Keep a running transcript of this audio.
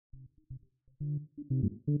Hey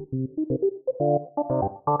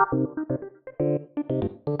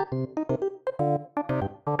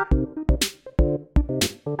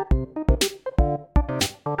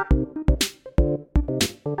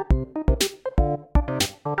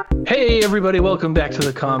everybody, welcome back to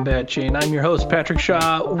the Combat Chain. I'm your host, Patrick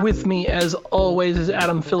Shaw. With me, as always, is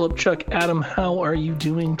Adam Philipchuk. Adam, how are you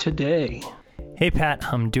doing today? Hey Pat,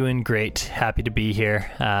 I'm doing great. Happy to be here.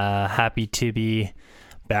 Happy to be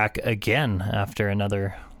back again after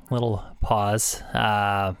another little pause.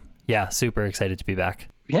 Yeah, super excited to be back.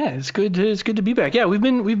 Yeah, it's good to be back. Yeah, we've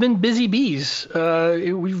been busy bees.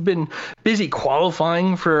 We've been busy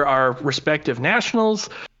qualifying for our respective nationals.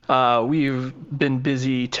 We've been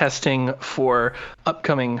busy testing for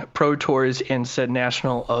upcoming Pro Tours and said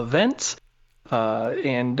national events.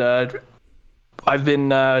 I've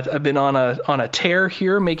been on a tear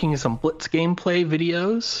here, making some Blitz gameplay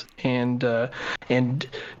videos, and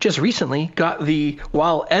just recently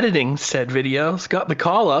while editing said videos, got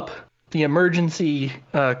the emergency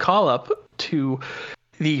call up to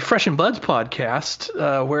the Fresh and Buds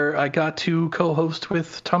podcast, where I got to co-host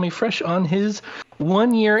with Tommy Fresh on his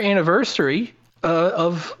 1-year anniversary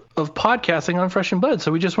of podcasting on Fresh and Buds.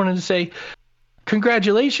 So we just wanted to say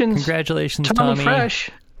congratulations, Tommy Fresh.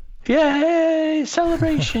 Yay,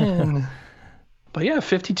 celebration. But yeah,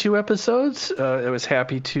 52 episodes. I was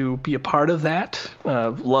happy to be a part of that.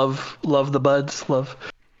 Love the Buds, love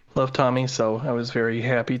Tommy. So I was very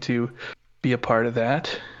happy to be a part of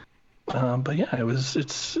that. But yeah,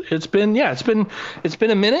 it's been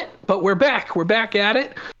a minute, but we're back. We're back at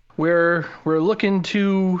it. We're looking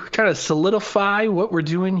to kind of solidify what we're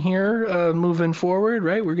doing here moving forward,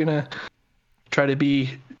 right? We're gonna try to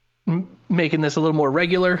be making this a little more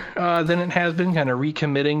regular than it has been, kind of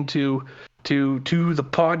recommitting to the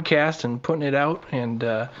podcast and putting it out,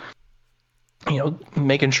 and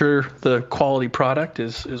making sure the quality product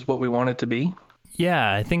is what we want it to be.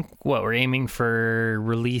 Yeah, I think we're aiming for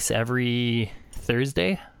release every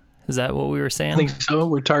Thursday. Is that what we were saying? I think so.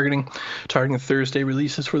 We're targeting Thursday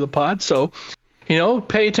releases for the pod. So,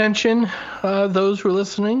 pay attention. Those who are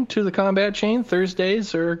listening to the Combat Chain,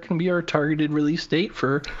 Thursdays are going to be our targeted release date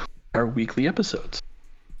for our weekly episodes.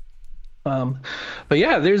 But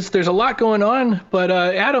yeah, there's a lot going on. But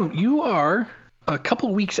Adam, you are a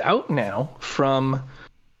couple weeks out now from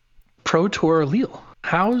Pro Tour Lille.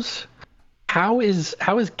 How is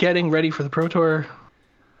getting ready for the Pro Tour?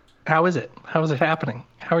 How is it? How is it happening?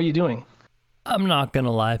 How are you doing? I'm not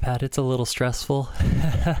gonna lie, Pat. It's a little stressful.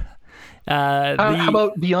 How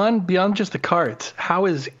about beyond just the cards? How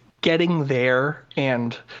is getting there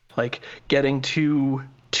and like getting to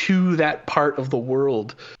that part of the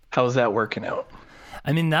world? How's that working out?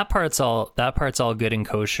 I mean, that part's all good and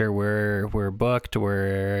kosher. We're booked.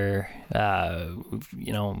 We're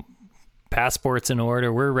passports in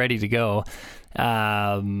order. We're ready to go.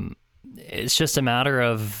 It's just a matter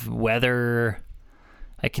of whether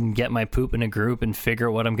I can get my poop in a group and figure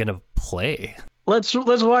out what I'm gonna play. Let's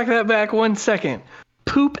walk that back 1 second.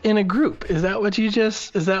 Poop in a group. Is that what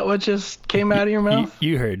just came out of your mouth?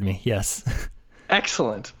 You heard me. Yes.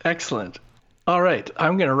 Excellent. All right,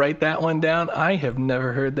 I'm gonna write that one down. I have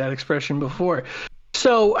never heard that expression before.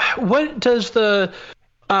 So, what does the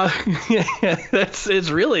it's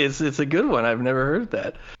a good one. I've never heard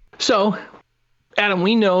that. So, Adam,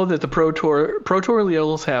 we know that the Pro Tour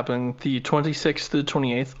Lille is happening the 26th to the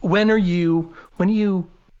 28th. When are you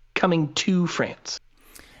coming to France?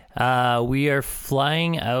 We are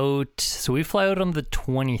flying out. So we fly out on the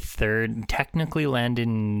 23rd. Technically land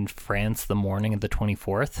in France the morning of the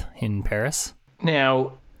 24th in Paris.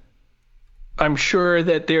 Now, I'm sure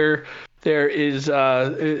that there is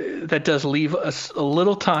that does leave us a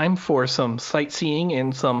little time for some sightseeing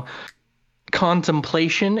and some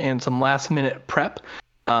contemplation and some last minute prep.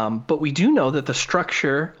 But we do know that the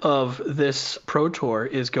structure of this Pro Tour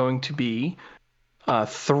is going to be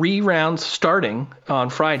 3 rounds starting on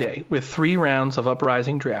Friday, with 3 rounds of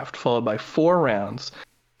Uprising Draft, followed by 4 rounds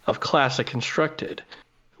of Classic Constructed,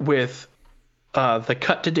 with the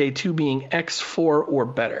cut to day 2 being X4 or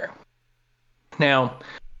better. Now,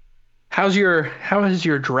 how has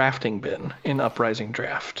your drafting been in Uprising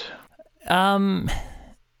Draft?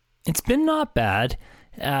 It's been not bad.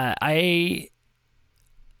 I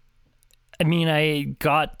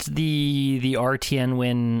got the RTN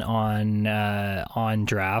win on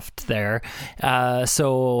draft there.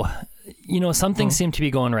 So something seemed to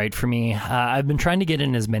be going right for me. I've been trying to get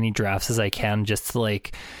in as many drafts as I can, just to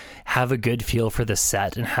have a good feel for the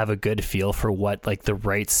set and have a good feel for what the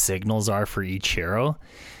right signals are for each hero.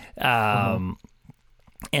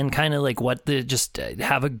 and kind of like just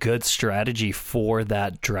have a good strategy for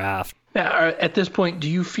that draft. Now, at this point, do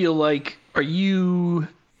you feel like are you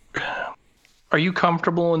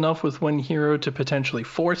comfortable enough with one hero to potentially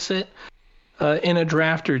force it in a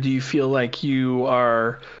draft, or do you feel like you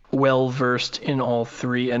are well versed in all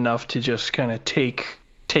three enough to just kind of take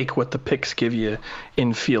what the picks give you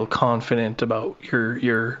and feel confident about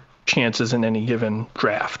your chances in any given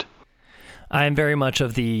draft? I'm very much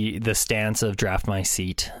of the stance of draft my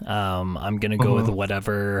seat. I'm gonna go with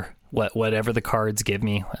whatever the cards give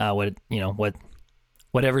me.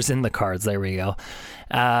 Whatever's in the cards. There we go.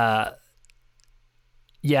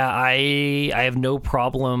 Yeah, I have no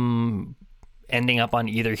problem ending up on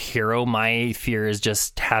either hero. My fear is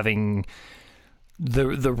just having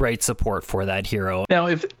the right support for that hero. Now,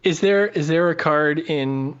 is there a card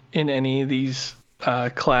in any of these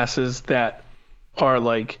classes that are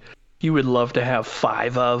like you would love to have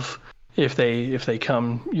 5 of if they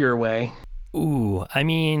come your way? Ooh, I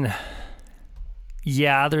mean,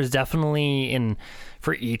 yeah, there's definitely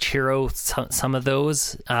for each hero some of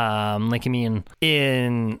those.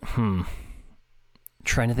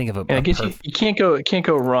 Trying to think of a. I guess you can't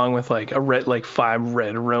go wrong with like a red, like 5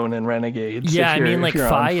 red Ronin Renegades. Yeah, I mean, like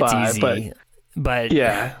 5, it's easy, but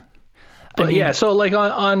yeah. But so like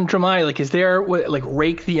on Dromai, like is there like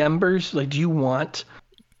Rake the Embers? Like, do you want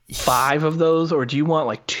 5 of those, or do you want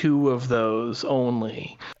like 2 of those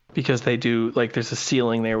only? Because they do, like, there's a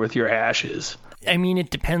ceiling there with your ashes. I mean, it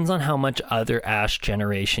depends on how much other ash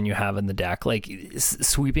generation you have in the deck. Like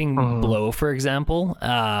Sweeping Blow, for example.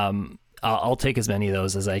 I'll take as many of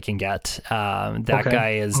those as I can get.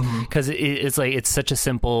 Guy is, because it's like, it's such a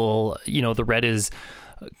simple, the red is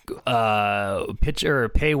pitch or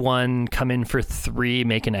pay 1, come in for 3,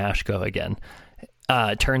 make an ash go again.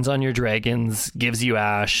 Turns on your dragons, gives you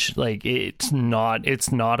ash. Like it's not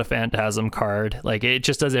a phantasm card. Like it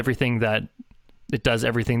just does everything that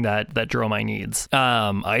Dromai needs.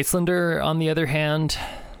 Iyslander, on the other hand,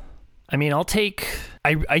 I mean,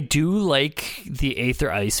 I do like the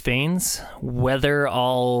Aether Ice Veins. Whether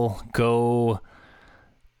I'll go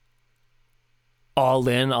all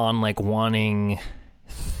in on like wanting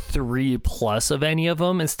 3+ of any of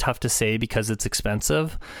them is tough to say because it's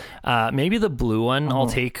expensive. Maybe the blue one, I'll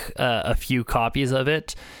take a few copies of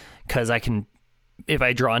it because I can, if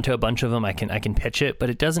I draw into a bunch of them, I can pitch it, but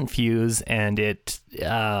it doesn't fuse, and it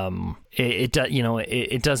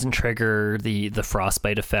doesn't trigger the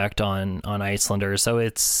frostbite effect on Iyslander. So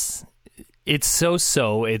it's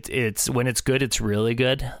when it's good, it's really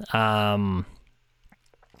good.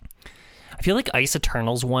 I feel like Ice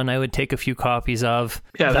Eternals one I would take a few copies of.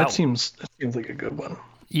 Yeah, that seems like a good one.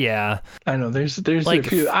 Yeah, I know. There's like a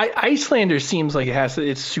few. Iyslander seems like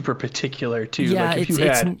it's super particular too. Yeah, like if you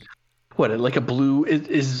had like a blue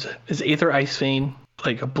is Aether Ice Vein,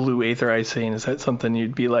 like a blue Aether Ice Vein. Is that something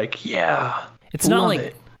you'd be like, yeah? It's not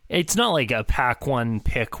like it's not like a pack 1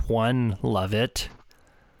 pick 1. Love it.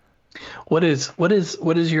 What is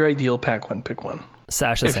your ideal pack 1 pick 1?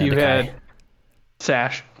 Sash. If you had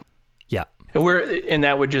Sash. Yeah. And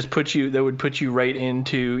that would just put you right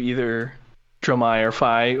into either Dromai or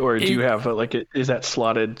Phi, or do you have is that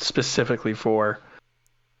slotted specifically for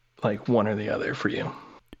like one or the other for you?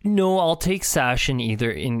 No, I'll take Sash in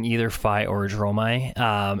either Phi or Dromai.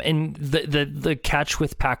 And the catch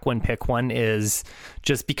with pack 1 pick 1 is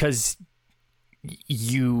just because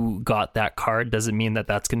you got that card doesn't mean that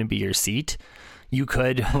that's going to be your seat. You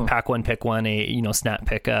could pack 1 pick 1 snap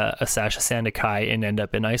pick a Sash of Sandakai and end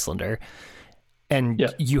up in Iyslander.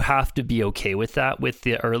 And you have to be okay with that with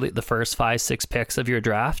the first 5-6 picks of your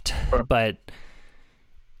draft. Sure. But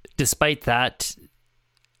despite that,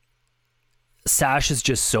 Sash is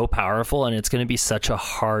just so powerful, and it's going to be such a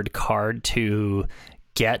hard card to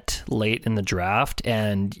get late in the draft,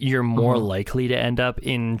 and you're more likely to end up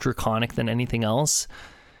in Draconic than anything else.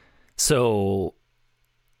 So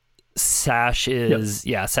Sash is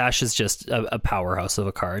Sash is just a powerhouse of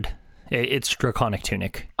a card. It's Draconic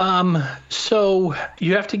Tunic. So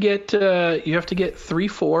you have to get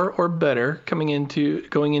 3/4 or better going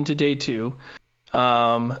into day 2,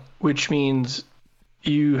 which means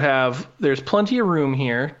there's plenty of room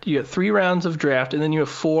here. You get 3 rounds of draft, and then you have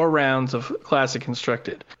 4 rounds of Classic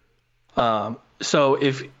Constructed. So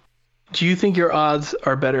do you think your odds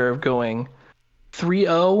are better of going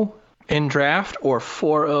 3-0 in draft or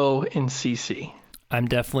 4-0 in CC? I'm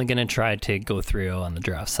definitely going to try to go 3-0 on the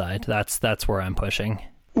draft side. That's where I'm pushing.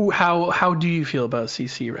 How do you feel about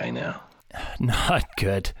CC right now? Not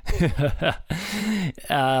good.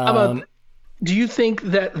 Do you think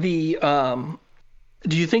that the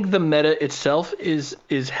meta itself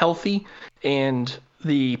is healthy, and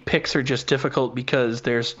the picks are just difficult because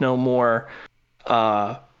there's no more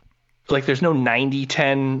there's no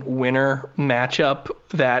 90-10 winner matchup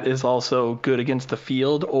that is also good against the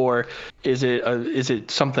field, or is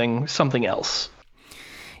it something else?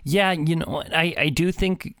 Yeah, I do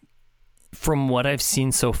think from what I've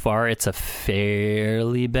seen so far, it's a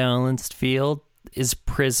fairly balanced field. Is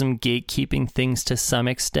Prism gatekeeping things to some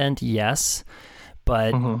extent? Yes.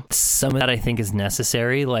 But some of that I think is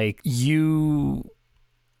necessary. Like you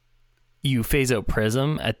phase out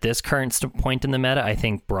Prism at this current point in the meta. I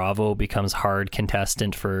think Bravo becomes hard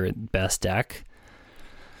contestant for best deck.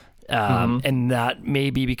 And that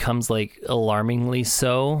maybe becomes like alarmingly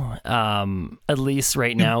so. At least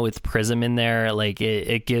right now with Prism in there, like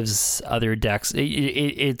it gives other decks,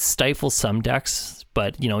 it stifles some decks,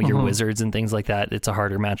 but your Wizards and things like that, it's a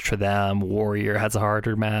harder match for them. Warrior has a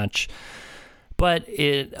harder match. But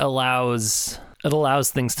it allows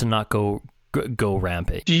things to not go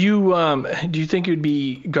rampage. Do you think it would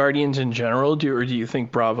be Guardians in general, or do you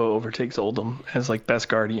think Bravo overtakes Oldhim as like best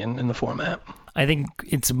Guardian in the format? I think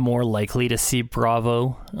it's more likely to see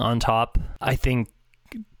Bravo on top. I think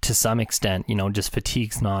to some extent, just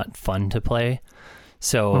Fatigue's not fun to play.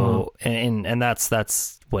 So and that's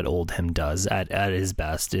what Oldhim does at his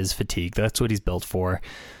best is Fatigue. That's what he's built for.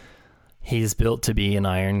 He's built to be an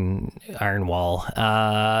iron wall.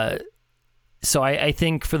 So I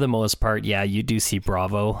think for the most part, yeah, you do see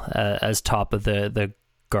Bravo as top of the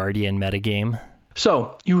Guardian metagame.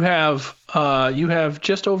 So you have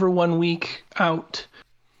just over 1 week out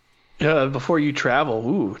before you travel.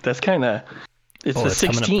 Ooh, that's kind of the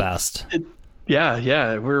 16th. Coming up fast.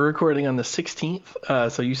 Yeah, we're recording on the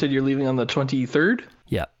 16th. So you said you're leaving on the 23rd?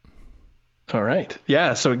 Yeah. All right.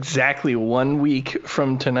 Yeah, so exactly 1 week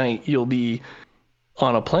from tonight, you'll be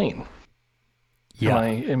on a plane. Yeah.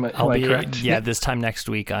 Am I correct? Yeah, this time next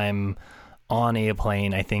week, I'm on a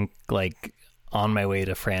plane, I think, like, on my way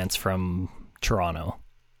to France from Toronto.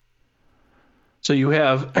 So you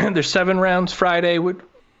have, there's 7 rounds Friday.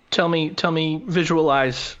 Tell me,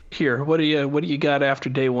 visualize here. What do you got after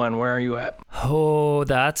day 1? Where are you at? Oh,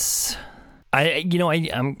 that's... I'm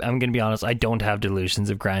gonna be honest. I don't have delusions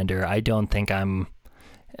of grandeur. I don't think I'm.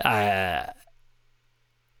 The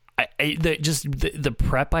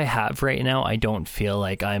prep I have right now, I don't feel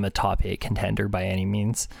like I'm a top 8 contender by any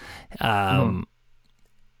means.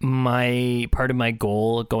 My part of my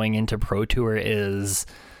goal going into Pro Tour is,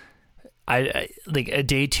 I like a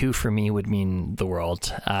day 2 for me would mean the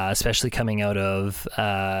world, especially coming out of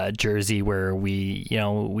Jersey where we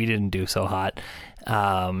didn't do so hot.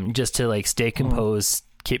 Just to like stay composed,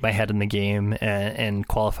 keep my head in the game, and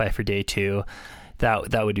qualify for day 2,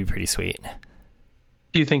 that would be pretty sweet.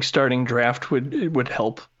 Do you think starting draft would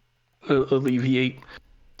help alleviate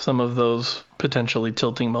some of those potentially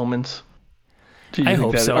tilting moments? I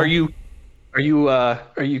hope so. Are you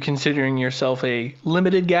considering yourself a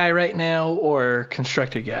limited guy right now or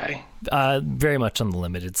constructed guy? Very much on the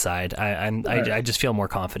limited side. I just feel more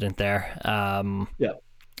confident there. Yeah.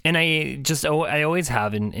 And I always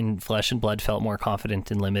have in Flesh and Blood felt more confident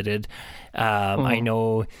in limited. I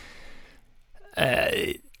know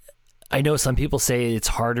some people say it's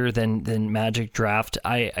harder than Magic Draft.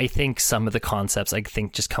 I think some of the concepts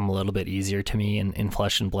just come a little bit easier to me in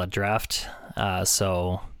Flesh and Blood Draft.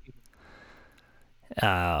 We'll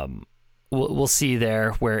see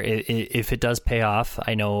there where if it does pay off.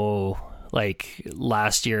 I know. Like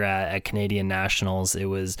last year at Canadian Nationals, it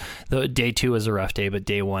was the day 2 was a rough day, but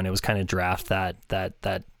day 1 it was kind of draft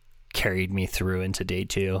that carried me through into day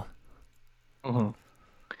 2.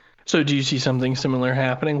 So do you see something similar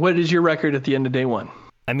happening? What is your record at the end of day 1?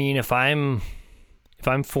 I mean, if I'm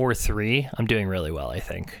 4-3, I'm doing really well, I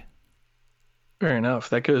think. Fair enough.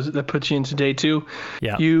 That puts you into day 2.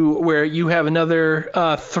 Yeah. Where you have another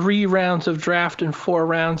 3 rounds of draft and 4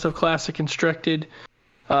 rounds of classic constructed.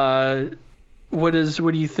 What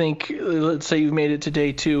do you think? Let's say you've made it to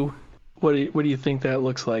day 2. What do you think that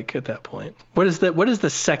looks like at that point? What does the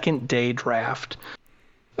second day draft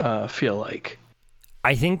feel like?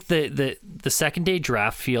 I think the second day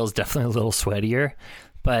draft feels definitely a little sweatier,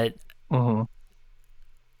 but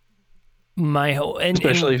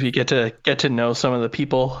especially if you get to know some of the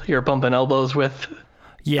people you're bumping elbows with.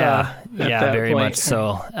 Yeah, very much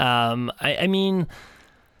so. I mean,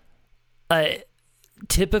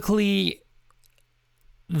 typically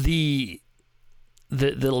the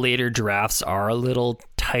later drafts are a little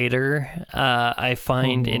tighter, I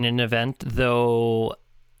find, in an event, though.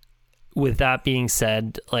 With that being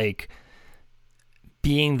said, like,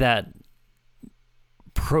 being that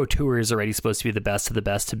Pro Tour is already supposed to be the best of the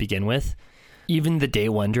best to begin with, even the day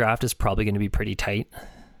 1 draft is probably going to be pretty tight.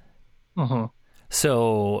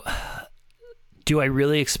 So do I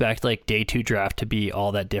really expect like day 2 draft to be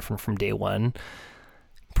all that different from day 1?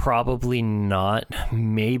 Probably not.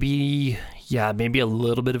 Maybe a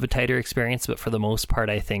little bit of a tighter experience, but for the most part,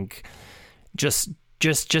 I think just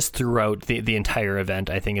throughout the entire event,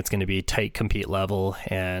 I think it's going to be tight compete level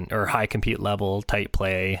or high compete level, tight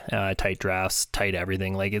play, tight drafts, tight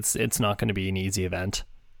everything. Like it's not going to be an easy event.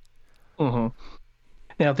 Mm-hmm.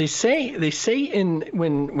 Now they say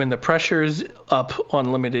when the pressure is up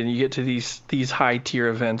on limited, and you get to these high tier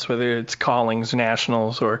events, whether it's Callings,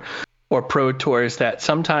 Nationals, or Pro Tours, that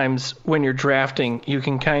sometimes when you're drafting, you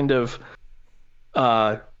can kind of,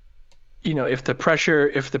 if the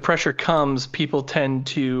pressure comes, people tend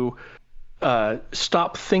to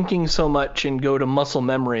stop thinking so much and go to muscle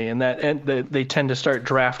memory, and they tend to start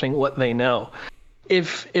drafting what they know.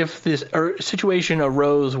 If this situation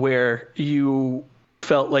arose where you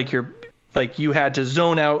felt like you had to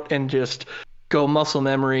zone out and just go muscle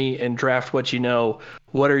memory and draft what you know,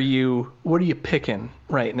 what are you picking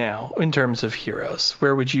right now in terms of heroes?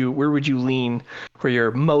 Where would you lean where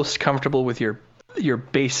you're most comfortable with your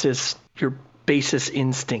basis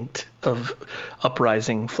instinct of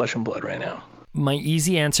uprising flesh and blood right now? My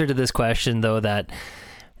easy answer to this question, though, that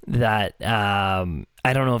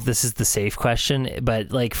I don't know if this is the safe question,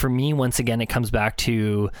 but like for me, once again, it comes back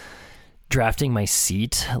to drafting my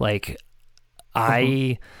seat. Like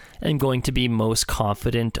I am going to be most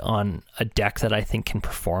confident on a deck that I think can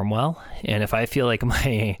perform well. And if I feel like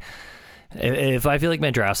my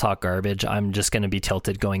draft's hot garbage, I'm just going to be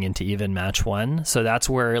tilted going into even match 1. So that's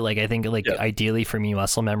where I think ideally for me,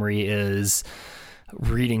 muscle memory is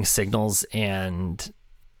reading signals and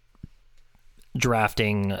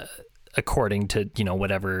drafting according to,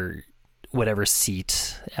 whatever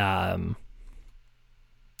seat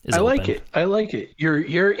is open. I like it.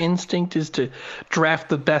 Your instinct is to draft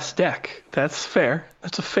the best deck. That's fair.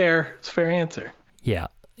 It's a fair answer. Yeah.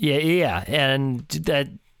 And that,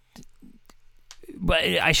 but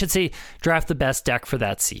I should say draft the best deck for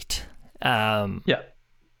that seat.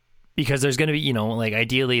 Because there's going to be,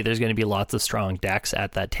 ideally there's going to be lots of strong decks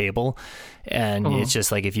at that table. And it's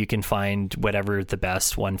just like, if you can find whatever the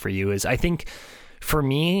best one for you is. I think for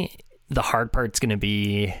me, the hard part's going to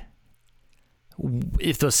be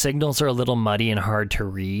if those signals are a little muddy and hard to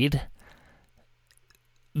read.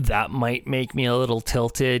 That might make me a little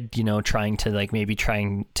tilted, trying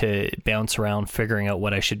to bounce around, figuring out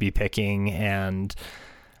what I should be picking, and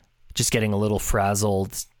just getting a little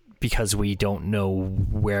frazzled because we don't know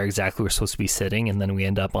where exactly we're supposed to be sitting, and then we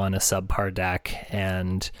end up on a subpar deck.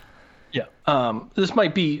 And this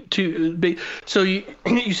might be too big. So you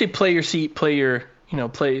say play your seat, play your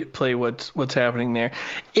play what's happening there.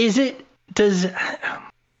 Is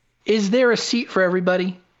there a seat for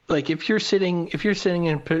everybody? Like if you're sitting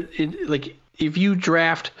in like if you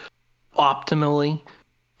draft optimally,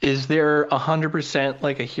 is there 100%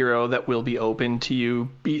 like a hero that will be open to you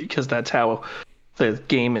because that's how the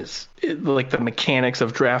game is, like the mechanics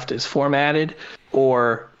of draft is formatted?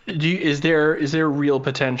 Or is there real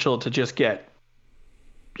potential to just get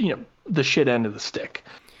the shit end of the stick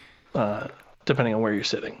depending on where you're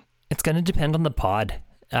sitting? It's going to depend on the pod.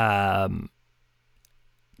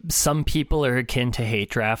 Some people are akin to hate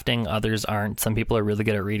drafting, others aren't. Some people are really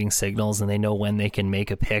good at reading signals, and they know when they can make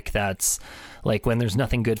a pick that's like when there's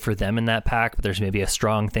nothing good for them in that pack, but there's maybe a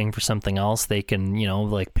strong thing for something else. They can,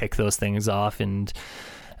 pick those things off and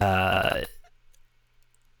try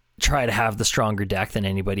to have the stronger deck than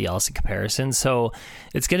anybody else in comparison. So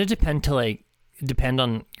it's going to depend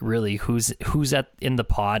on really who's in the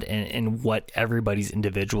pod and what everybody's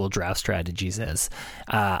individual draft strategies is.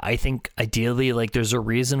 I think ideally, there's a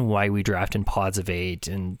reason why we draft in pods of 8,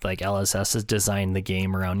 and LSS has designed the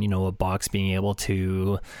game around, a box being able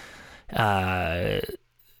to,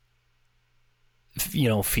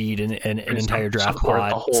 feed an entire draft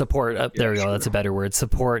pod, support. There we go. That's a better word.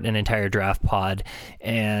 Support an entire draft pod.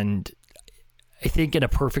 And I think in a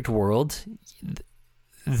perfect world,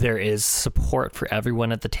 there is support for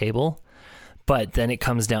everyone at the table, but then it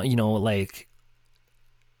comes down,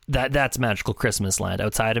 that's Magical Christmas Land.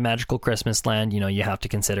 Outside of Magical Christmas Land, you have to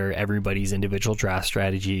consider everybody's individual draft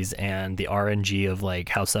strategies and the RNG of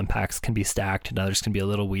how some packs can be stacked and others can be a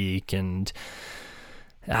little weak, and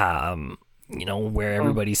where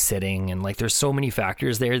everybody's sitting, and there's so many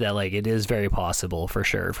factors there that it is very possible for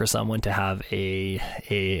sure for someone to have a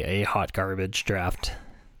hot garbage draft,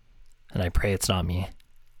 and I pray it's not me.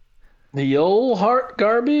 The old heart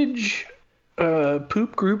garbage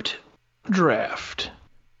poop grouped draft.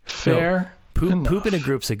 Fair. No, poop in a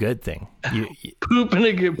group's a good thing. Poop in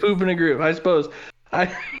a group, I suppose.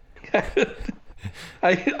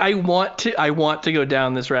 I want to go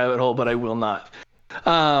down this rabbit hole, but I will not.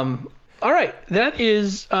 All right, that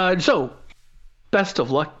is so. Best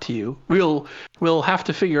of luck to you. We'll have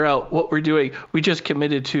to figure out what we're doing. We just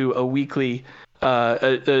committed to a weekly,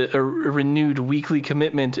 a renewed weekly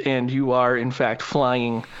commitment, and you are in fact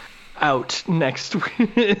flying out next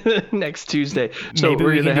Tuesday. So maybe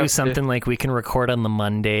we can do something like we can record on the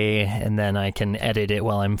Monday, and then I can edit it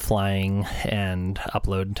while I'm flying and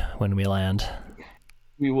upload when we land.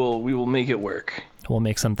 We will make it work. We'll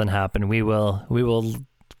make something happen. We'll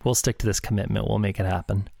stick to this commitment. We'll make it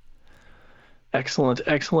happen.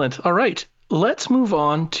 Excellent. All right, let's move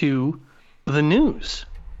on to the news.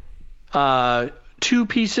 3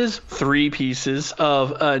 pieces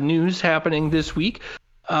of news happening this week.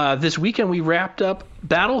 This weekend we wrapped up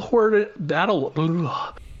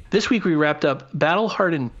This week we wrapped up Battle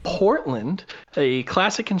Hardened Portland, a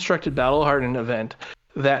classic constructed Battle Hardened event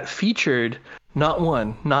that featured not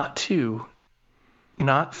 1, not 2,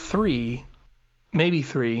 not 3, maybe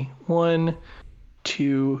 3. 1,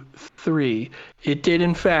 2, 3. It did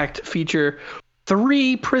in fact feature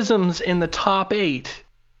 3 prisms in the top 8,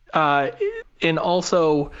 and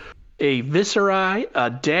also a Viserai, a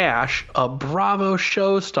Dash, a Bravo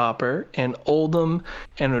Showstopper, an Oldhim,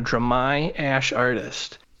 and a Dromai Ash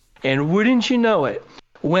Artist. And wouldn't you know it,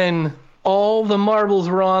 when all the marbles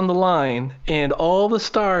were on the line and all the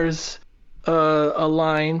stars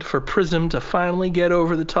aligned for Prism to finally get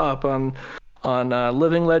over the top on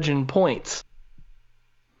Living Legend points,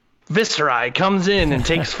 Viserai comes in and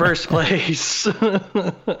takes first place.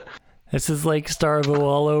 This is like Starvo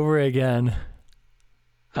all over again.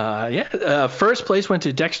 First place went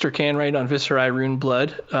to Dexter Canright on Viserai Rune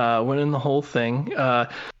Blood, winning the whole thing.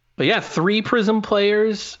 But yeah, 3 Prism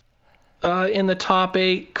players in the top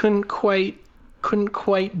 8 couldn't quite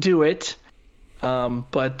do it.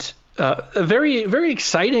 But very, very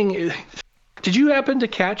exciting. Did you happen to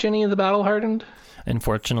catch any of the Battle Hardened?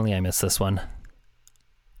 Unfortunately, I missed this one.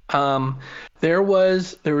 There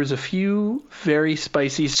was a few very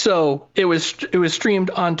spicy. So it was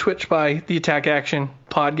streamed on Twitch by the Attack Action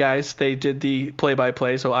pod guys. They did the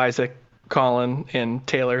play-by-play. So Isaac, Colin, and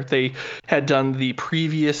Taylor, they had done the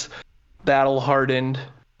previous Battle Hardened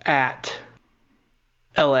at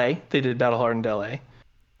LA. They did Battle Hardened LA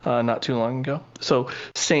not too long ago. So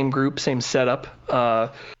same group, same setup.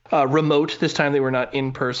 Remote this time. They were not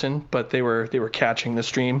in person, but they were catching the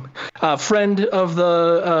stream. Friend of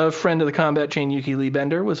the combat chain, Yuki Lee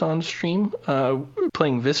Bender, was on stream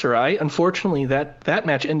playing Viserai. Unfortunately, that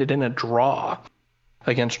match ended in a draw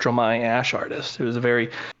against Dromai Ash Artist. It was a very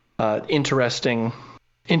interesting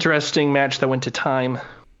match that went to time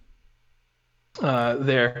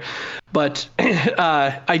there. But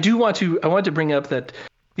I want to bring up that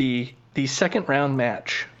the second round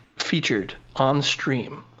match featured on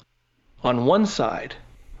stream. On one side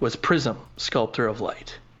was Prism, Sculptor of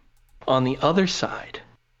Light. On the other side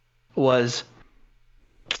was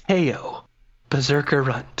KO, Berserker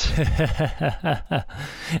Runt.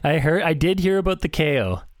 I did hear about the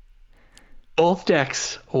KO. Both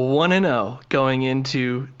decks 1-0 going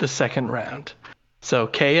into the second round. So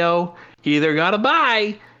KO either got a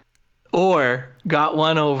bye or got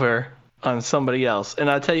one over on somebody else.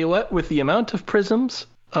 And I'll tell you what, with the amount of prisms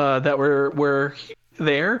that were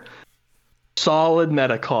there, solid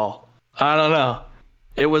meta call. I don't know.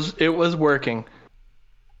 It was working.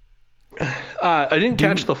 I didn't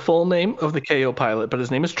catch the full name of the KO pilot, but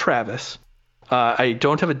his name is Travis. I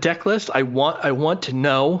don't have a deck list. I want to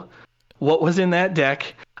know what was in that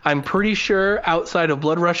deck. I'm pretty sure outside of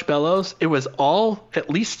Bloodrush Bellows, it was all at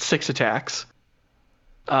least 6 attacks.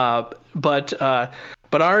 But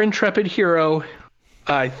our intrepid hero,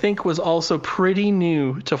 I think, was also pretty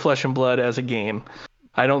new to Flesh and Blood as a game.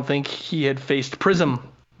 I don't think he had faced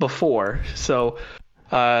Prism before, so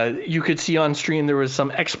you could see on stream there was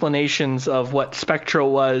some explanations of what Spectro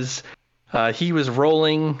was. He was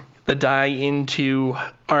rolling the die into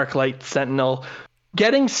Arclight Sentinel,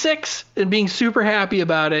 getting 6 and being super happy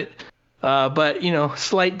about it. But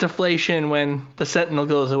slight deflation when the Sentinel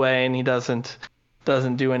goes away and he doesn't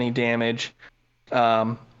do any damage.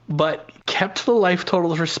 But kept the life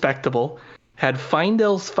totals respectable. Had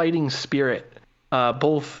Findel's Fighting Spirit,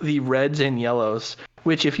 both the reds and yellows,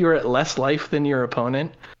 which if you're at less life than your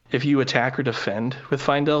opponent, if you attack or defend with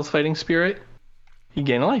Findel's Fighting Spirit, you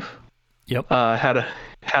gain a life. Yep. Had a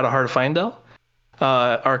Heart of Findel.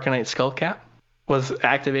 Arcanite Skullcap was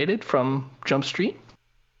activated from Jump Street.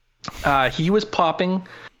 He was popping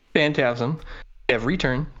Phantasm every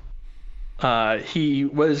turn. He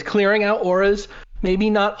was clearing out auras, maybe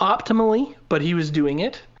not optimally, but he was doing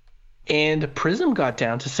it. and Prism got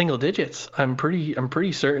down to single digits. I'm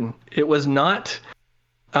pretty certain it was not.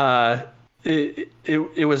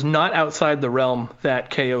 It was not outside the realm that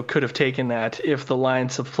KO could have taken that if the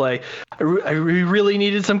lines of play. I really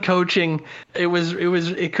needed some coaching.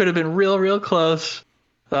 It could have been real close,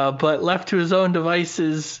 but left to his own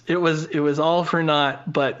devices, it was all for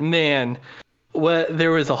naught. But man,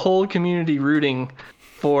 there was a whole community rooting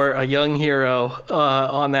for a young hero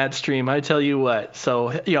on that stream. I tell you what. So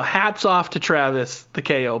hats off to Travis, the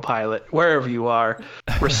KO pilot, wherever you are.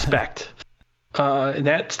 Respect.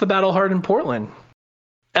 That's the battle hard in Portland.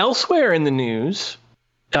 Elsewhere in the news,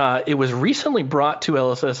 it was recently brought to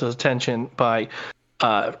LSS's attention by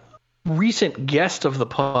recent guest of the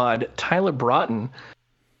pod, Tyler Broughton,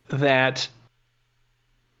 that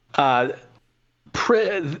it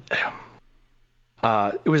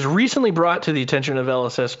was recently brought to the attention of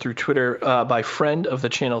LSS through Twitter by friend of the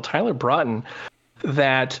channel, Tyler Broughton,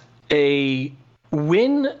 that a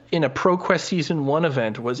win in a ProQuest Season 1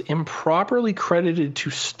 event was improperly credited to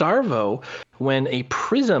Starvo when a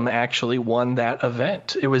Prism actually won that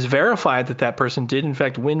event. It was verified that person did in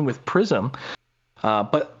fact win with Prism,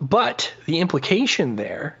 but the implication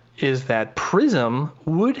there is that Prism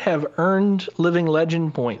would have earned Living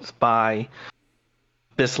Legend points by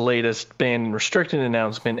this latest banned and restricted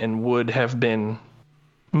announcement and would have been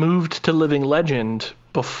moved to Living Legend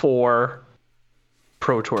before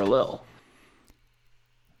Pro Tour Lille.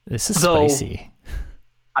 This is spicy.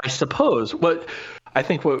 I suppose I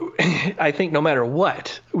think no matter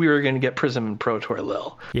what, we were going to get Prism and Pro Tour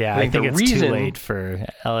Lille. Yeah, I think it's too late for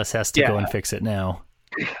LSS to go and fix it now.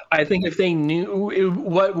 I think if they knew,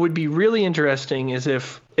 what would be really interesting is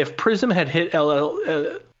if Prism had hit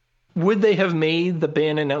LL, would they have made the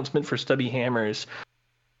ban announcement for Stubby Hammers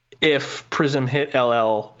if Prism hit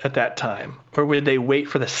LL at that time? Or would they wait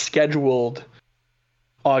for the scheduled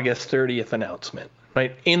August 30th announcement?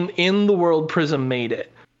 Right? In the world Prism made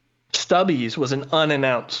it, Stubbies was an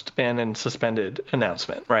unannounced ban and suspended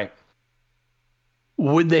announcement, right?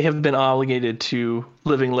 Would they have been obligated to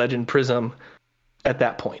Living Legend Prism at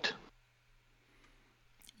that point?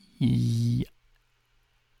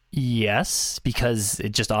 Yes, because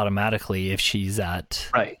it just automatically, if she's at...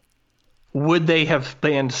 Right. Would they have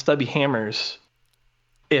banned Stubby Hammers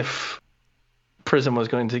if Prism was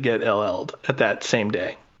going to get LL'd at that same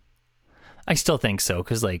day? I still think so,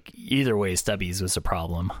 because either way, Stubbies was a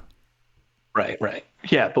problem. Right.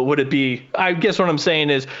 Yeah, but would it be? I guess what I'm saying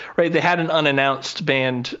is, right? They had an unannounced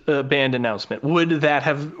band announcement. Would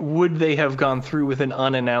they have gone through with an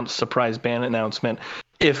unannounced surprise band announcement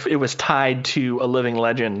if it was tied to a Living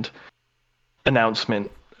Legend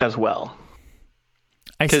announcement as well?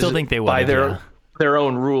 I still think they would. By their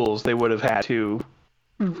own rules, they would have had to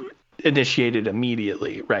initiate it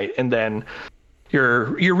immediately, right? And then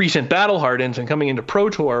your recent battle hardens and coming into Pro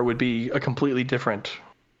Tour would be a completely different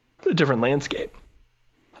landscape.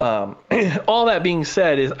 All that being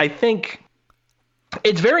said, is I think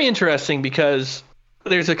it's very interesting because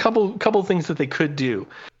there's a couple things that they could do.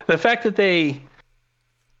 The fact that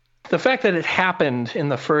it happened in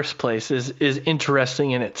the first place is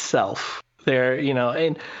interesting in itself.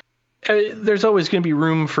 And there's always going to be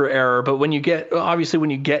room for error, but when you get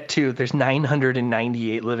to, there's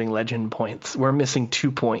 998 Living Legend points. We're missing 2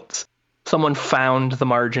 points. Someone found the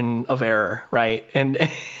margin of error, right?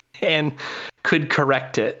 And could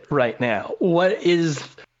correct it right now. What is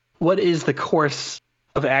the course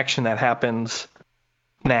of action that happens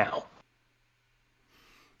now?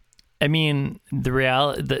 I mean,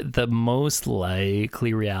 the most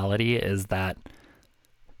likely reality is that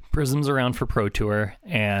Prism's around for Pro Tour,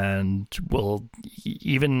 and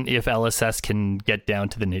even if LSS can get down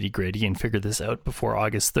to the nitty gritty and figure this out before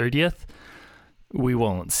August 30th, we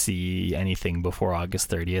won't see anything before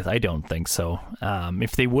August 30th. I don't think so.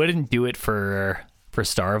 If they wouldn't do it for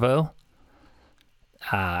Starvo,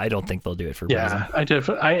 I don't think they'll do it for Prism.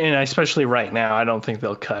 And especially right now, I don't think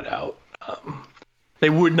they'll cut out. They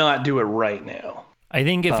would not do it right now. I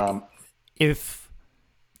think if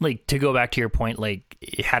to go back to your point,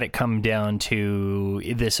 had it come down to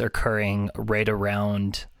this occurring right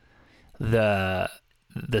around the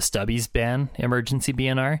Stubbies ban, emergency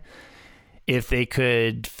BNR, if they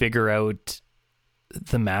could figure out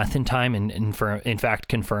the math in time and in fact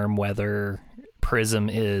confirm whether Prism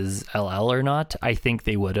is LL or not, I think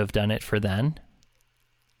they would have done it for then.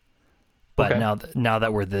 But now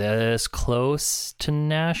that we're this close to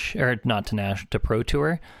to Pro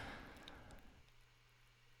Tour,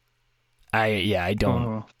 I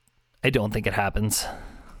don't think it happens.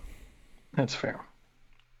 That's fair.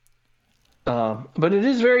 But it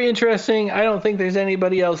is very interesting. I don't think there's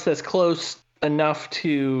anybody else that's close enough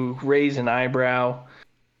to raise an eyebrow.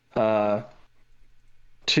 But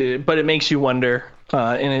it makes you wonder,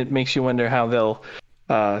 and it makes you wonder how they'll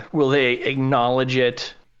will they acknowledge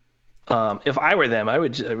it. If I were them, I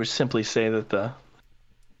would simply say that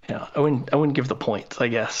I wouldn't give the points. I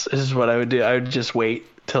guess this is what I would do. I would just wait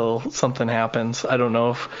till something happens. I don't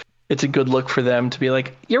know if it's a good look for them to be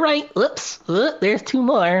like, you're right. Whoops, there's 2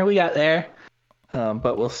 more we got there.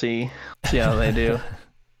 But we'll see how they do.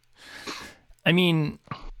 I mean,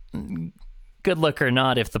 good luck or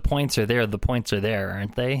not, if the points are there,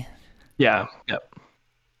 aren't they? Yeah. Yep.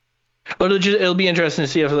 But it'll be interesting to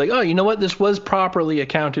see if they're like, oh, you know what? This was properly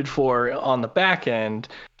accounted for on the back end.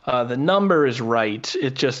 The number is right.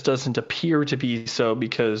 It just doesn't appear to be so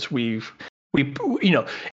because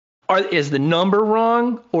is the number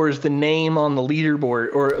wrong or is the name on the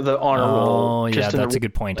leaderboard or the honor roll? Oh, yeah, that's a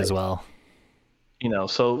good point as well.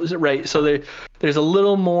 So is it right? So there's a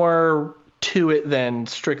little more to it than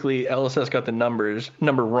strictly LSS got the number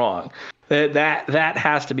wrong. That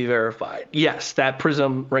has to be verified. Yes, that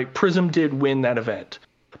Prism did win that event.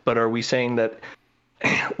 But are we saying that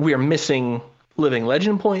we are missing Living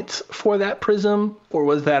Legend points for that Prism, or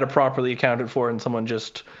was that a properly accounted for and someone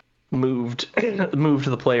just moved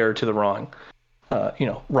the player to the wrong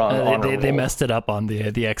wrong they messed it up on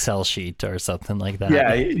the Excel sheet or something like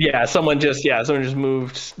that. Someone just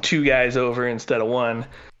moved 2 guys over instead of 1.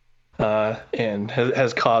 And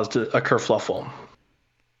has caused a kerfluffle.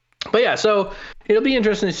 But yeah, so it'll be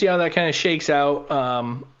interesting to see how that kind of shakes out.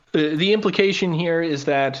 The implication here is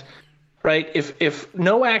that, right, if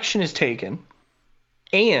no action is taken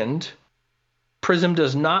and Prism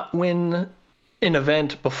does not win an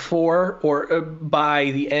event before or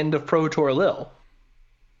by the end of Pro Tour Lille,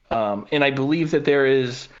 and I believe that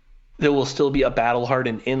there will still be a Battle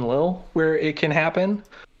Hardened in Lille where it can happen.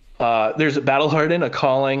 There's a Battle Hardened, a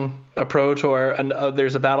Calling, a Pro Tour, and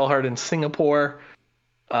there's a Battle Hardened Singapore.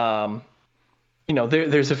 There's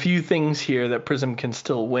a few things here that Prism can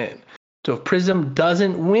still win. So if Prism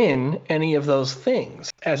doesn't win any of those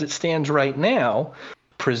things, as it stands right now,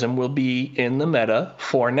 Prism will be in the meta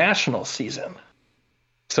for national season.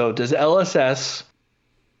 So does LSS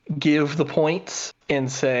give the points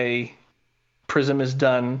and say Prism has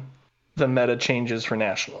done the meta changes for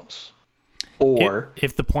nationals? Or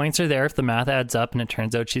if the points are there, if the math adds up and it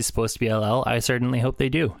turns out she's supposed to be LL, I certainly hope they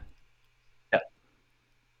do. Yeah.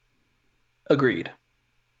 Agreed.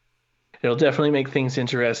 It'll definitely make things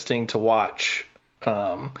interesting to watch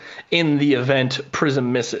in the event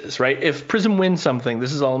Prism misses, right? If Prism wins something,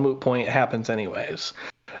 this is all a moot point. It happens anyways.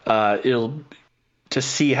 It'll to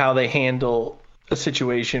see how they handle a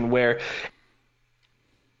situation where,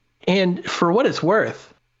 and for what it's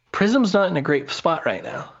worth, Prism's not in a great spot right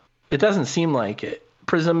now. It doesn't seem like it.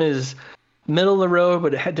 Prism is middle of the road,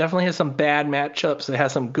 but it definitely has some bad matchups. It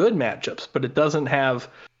has some good matchups, but it doesn't have.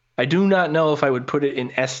 I do not know if I would put it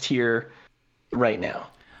in S tier right now.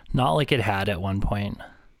 Not like it had at one point.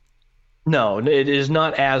 No, it is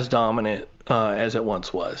not as dominant as it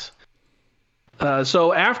once was.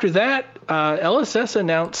 So after that, LSS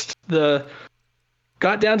announced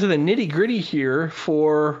got down to the nitty gritty here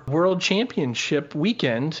for World Championship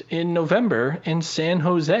weekend in November in San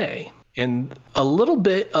Jose, and a little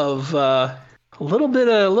bit of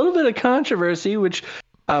controversy, which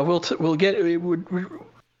we'll get.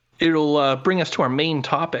 It'll bring us to our main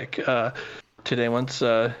topic today. Once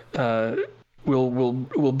we'll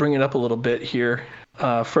bring it up a little bit here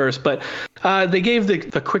first, but they gave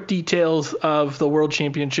the quick details of the World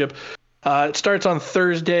Championship. It starts on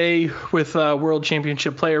Thursday with World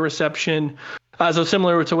Championship player reception. So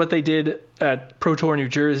similar to what they did at Pro Tour New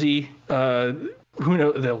Jersey. Who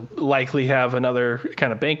knows? They'll likely have another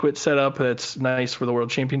kind of banquet set up that's nice for the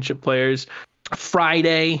World Championship players.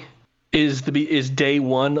 Friday is day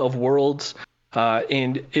 1 of Worlds,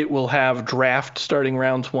 and it will have draft starting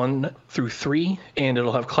rounds 1 through 3, and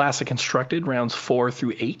it'll have classic constructed rounds 4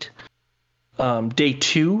 through 8. Day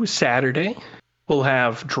 2, Saturday, we'll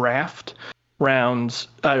have draft rounds.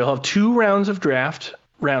 You'll have 2 rounds of draft,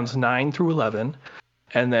 rounds 9 through 11,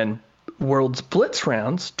 and then World's Blitz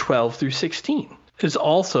rounds 12 through 16 is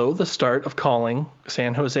also the start of Calling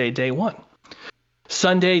San Jose Day 1.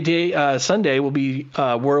 Sunday will be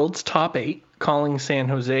World's Top 8, Calling San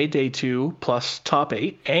Jose Day 2 plus Top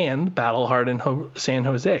 8, and Battle Hardened San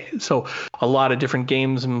Jose. So a lot of different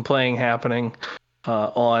games and playing happening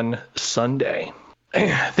on Sunday.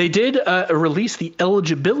 They did release the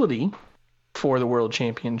eligibility for the World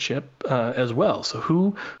Championship as well. So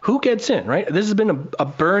who gets in, right? This has been a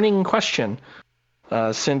burning question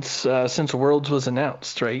since Worlds was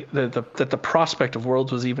announced, right? That the prospect of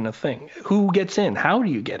Worlds was even a thing. Who gets in? How do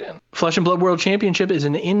you get in? Flesh and Blood World Championship is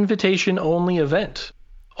an invitation-only event.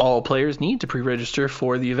 All players need to pre-register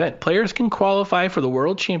for the event. Players can qualify for the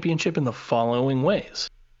World Championship in the following ways.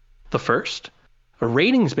 The first,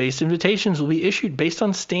 ratings-based invitations will be issued based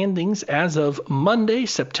on standings as of Monday,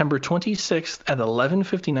 September 26th at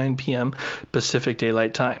 11:59 p.m. Pacific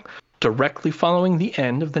Daylight Time, directly following the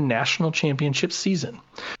end of the National Championship season,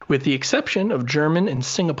 with the exception of German and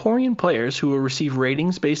Singaporean players who will receive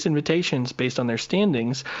ratings-based invitations based on their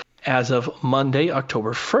standings as of Monday,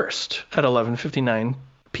 October 1st at 11:59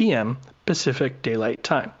 p.m. Pacific Daylight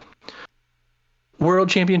Time. World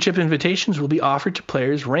Championship invitations will be offered to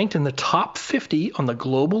players ranked in the top 50 on the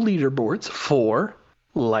global leaderboards for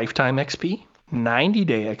Lifetime XP,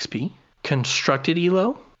 90-day XP, Constructed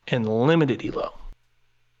ELO, and Limited ELO.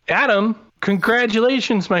 Adam,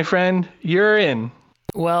 congratulations, my friend. You're in.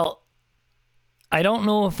 Well, I don't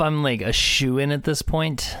know if I'm like a shoo-in at this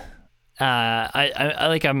point.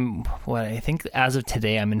 I think as of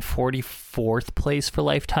today, I'm in 44th place for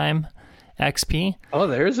Lifetime XP. Oh,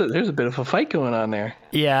 there's a bit of a fight going on there.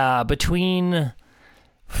 Yeah, between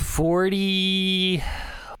 40...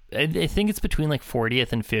 I think it's between like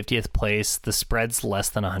 40th and 50th place. The spread's less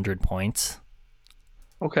than 100 points.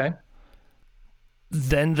 Okay.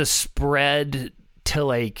 Then the spread to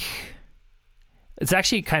like... It's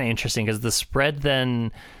actually kind of interesting because the spread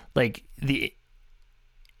then, like the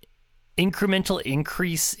incremental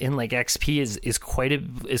increase in like XP is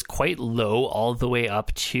quite low all the way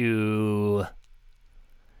up to,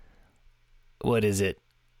 what is it?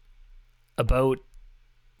 About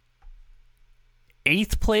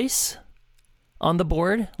 8th place on the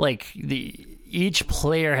board. Like each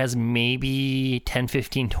player has maybe 10,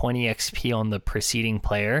 15, 20 XP on the preceding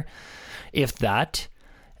player, if that.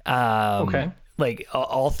 Okay. Like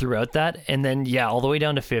all throughout that, and then all the way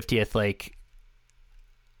down to 50th. Like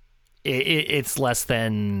it's less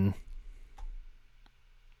than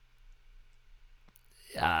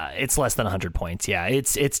 100 points. Yeah,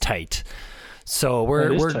 it's tight. So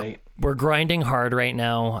we're grinding hard right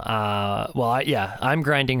now. I'm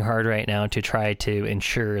grinding hard right now to try to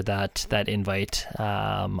ensure that invite.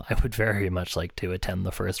 I would very much like to attend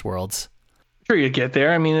the first Worlds. Sure, you get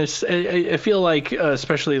there. I mean, I feel like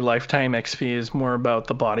especially Lifetime XP is more about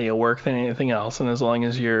the body of work than anything else. And as long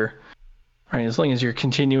as you're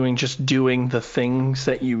continuing just doing the things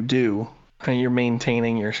that you do, and you're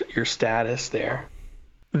maintaining your status there.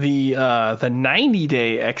 The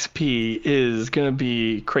 90-day XP is gonna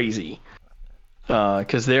be crazy,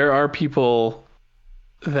 because there are people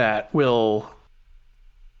that will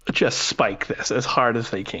just spike this as hard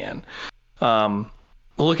as they can.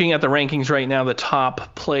 Looking at the rankings right now, the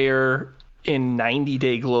top player in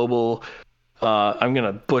 90-day global, I'm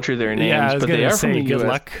gonna butcher their names, but they are from the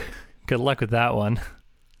US. Good luck with that one.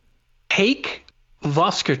 Hake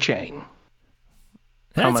Voskerchain.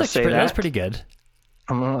 That's pretty good.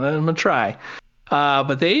 I'm gonna try.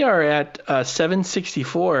 But they are at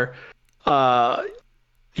 764.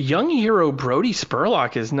 Young hero Brody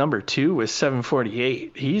Spurlock is number 2 with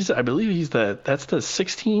 748. I believe that's the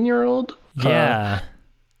 16-year-old. Yeah.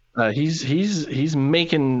 He's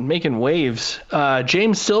making waves.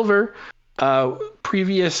 James Silver,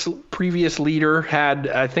 previous leader, had,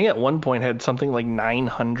 I think at one point, had something like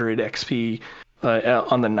 900 XP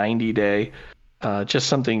on the 90-day. Just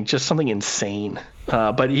something insane.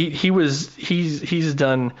 But he's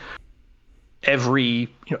done every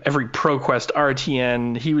ProQuest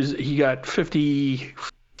RTN. He got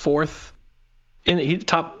 54th in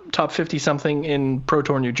top 50 something in Pro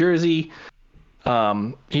Tour New Jersey.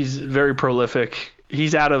 He's very prolific.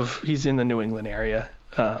 He's in the New England area.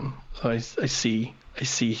 So I see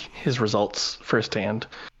his results firsthand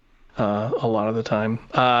a lot of the time.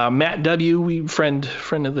 Matt W, friend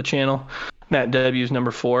of the channel. Matt W is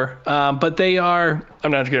number 4. But they are,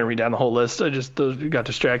 I'm not going to read down the whole list. I just got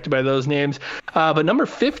distracted by those names. But number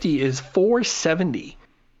 50 is 470,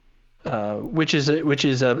 which is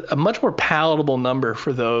a much more palatable number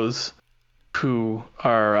for those who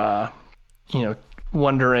are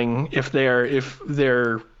wondering if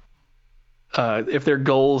their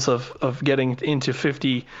goals of getting into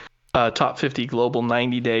 50 top 50 global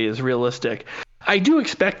 90-day is realistic. I do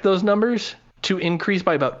expect those numbers to increase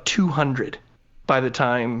by about 200 by the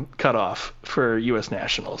time cutoff for U.S.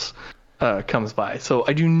 Nationals comes by. So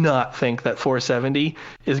I do not think that 470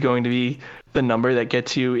 is going to be the number that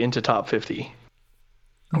gets you into top 50.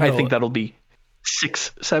 No. I think that'll be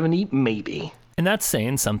 670 maybe. And that's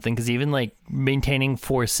saying something, because even like maintaining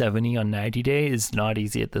 470 on 90 day is not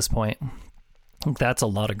easy at this point. That's a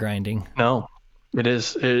lot of grinding. No, It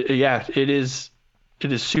is. Yeah, it is.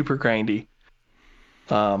 It is super grindy.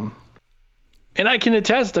 And I can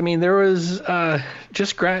attest. I mean, there was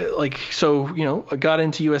just I got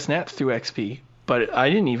into US Nats through XP, but I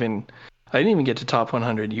didn't even get to top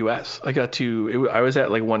 100 US. I was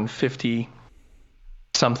at like 150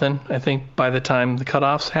 something, I think, by the time the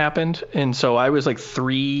cutoffs happened, and so I was like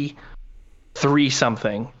three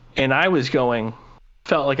something, and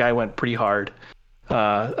felt like I went pretty hard.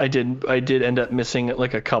 I did end up missing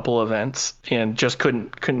like a couple events and just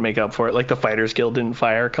couldn't make up for it. Like the Fighters Guild didn't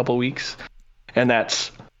fire a couple weeks, and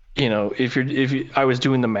that's, I was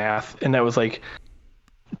doing the math, and that was like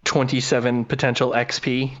 27 potential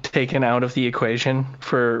XP taken out of the equation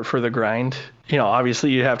for the grind.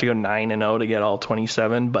 Obviously you have to go 9-0 to get all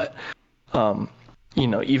 27, but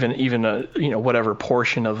even whatever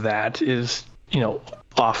portion of that is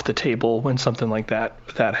off the table when something like that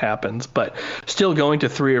happens. But still, going to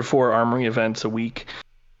 3 or 4 armory events a week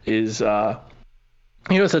is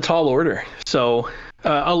it's a tall order. So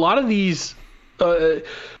a lot of the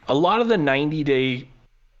 90-day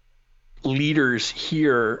leaders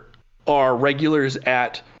here are regulars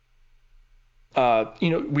at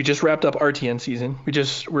we just wrapped up RTN season.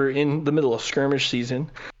 We're in the middle of skirmish season,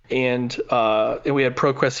 and we had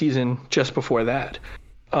ProQuest season just before that.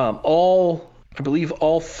 I believe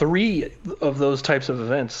all 3 of those types of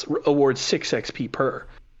events award 6 XP per,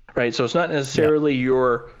 right? So it's not necessarily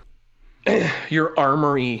your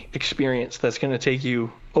armory experience that's going to take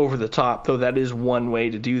you over the top, though that is one way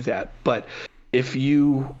to do that. But if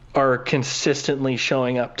you are consistently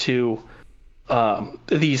showing up to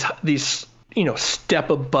these step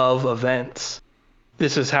above events,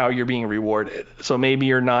 this is how you're being rewarded. So maybe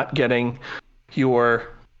you're not getting your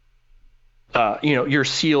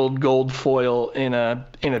sealed gold foil in a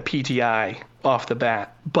PTI off the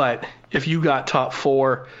bat, but if you got top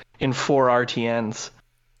 4 in 4 RTNs,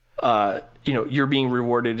 you're being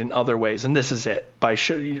rewarded in other ways, and this is it by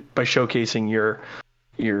showcasing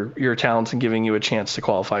your talents and giving you a chance to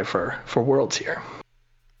qualify for Worlds here.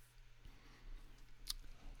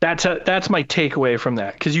 That's my takeaway from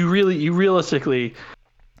that, because you realistically,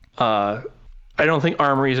 I don't think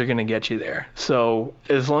armories are going to get you there. So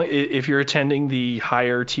if you're attending the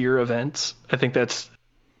higher tier events, I think that's,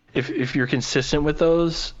 if you're consistent with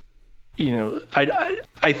those,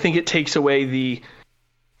 I think it takes away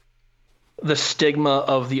the stigma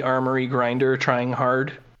of the armory grinder trying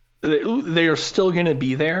hard. They are still going to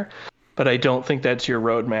be there, but I don't think that's your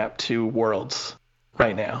roadmap to Worlds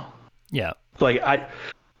right now. Yeah. Like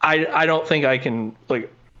I don't think I can,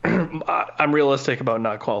 like, I'm realistic about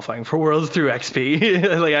not qualifying for Worlds through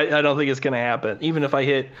XP. Like I don't think it's going to happen. Even if I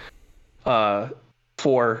hit 4,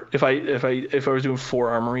 if I was doing 4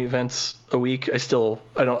 armory events a week, I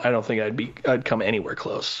don't think I'd come anywhere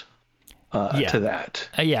close to that.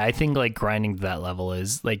 Yeah, I think like grinding to that level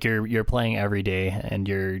is like you're playing every day, and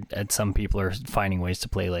some people are finding ways to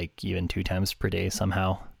play like even 2 times per day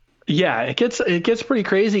somehow. Yeah, it gets pretty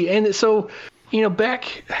crazy. And so,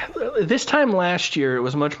 back this time last year, it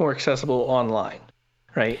was much more accessible online,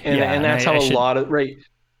 right? And that's how a lot of, right.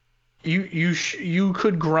 You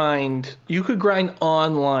could grind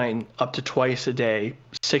online up to twice a day,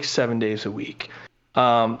 6-7 days a week.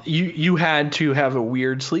 You had to have a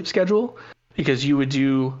weird sleep schedule, because you would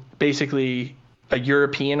do basically a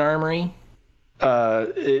European armory,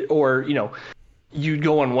 or you'd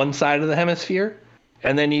go on one side of the hemisphere,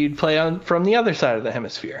 and then you'd play from the other side of the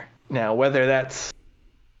hemisphere. Now, whether that's,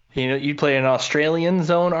 you'd play an Australian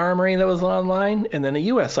zone armory that was online, and then a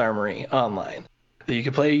U.S. armory online. You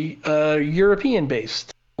could play a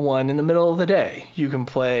European-based one in the middle of the day. You can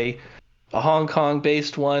play a Hong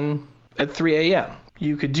Kong-based one at 3 a.m.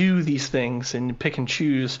 You could do these things and pick and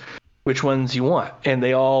choose which ones you want. And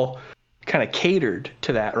they all kind of catered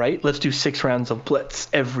to that, right? Let's do 6 rounds of Blitz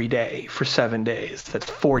every day for 7 days. That's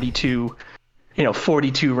 42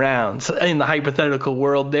 rounds. In the hypothetical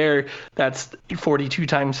world there, that's 42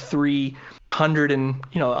 times 3,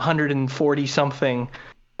 140 something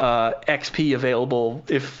XP available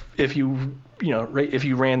if you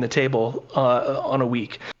ran the table on a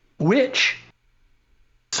week, which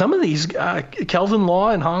some of these Kelvin Law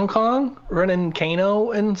in Hong Kong running Kano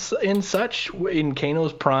and such in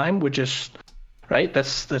Kano's prime would just, right,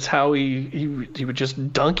 that's how he would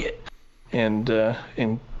just dunk it and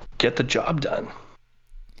get the job done.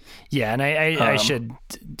 Yeah, and I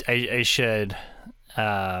should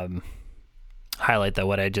highlight that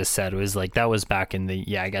what I just said was like that was back in the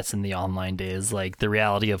in the online days. Like the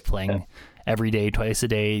reality of playing every day, twice a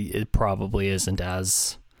day, it probably isn't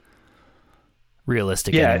as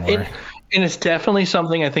realistic anymore. And it's definitely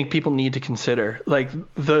something I think people need to consider. Like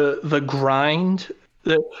the grind,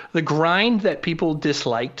 the grind that people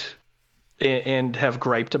disliked and have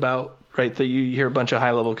griped about, right? That you hear a bunch of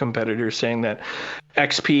high level competitors saying that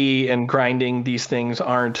XP and grinding these things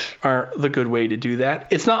aren't the good way to do that.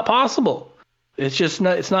 It's not possible. It's just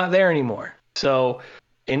not. It's not there anymore. So,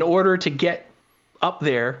 in order to get up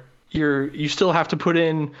there, you still have to put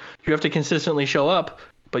in. You have to consistently show up,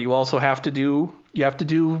 but you also have to do. You have to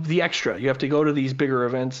do the extra. You have to go to these bigger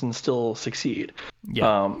events and still succeed.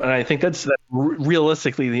 Yeah. And I think that's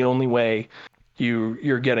realistically the only way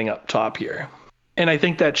you're getting up top here. And I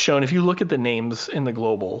think that's shown if you look at the names in the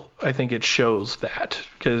global. I think it shows that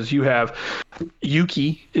because you have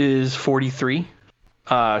Yuki is 43,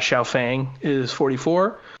 Xiao Fang is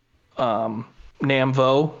 44,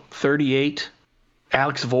 Namvo 38,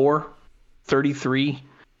 Alex Vor 33,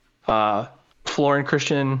 Florin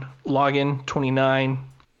Christian Login 29,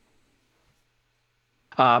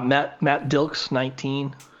 Matt Dilks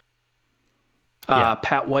 19.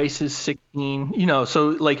 Pat Weiss is 16. So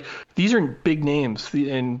like these are big names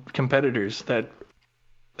and competitors that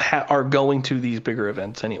are going to these bigger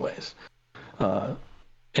events anyways,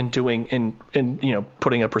 and doing and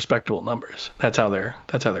putting up respectable numbers. That's how they're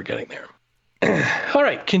getting there. All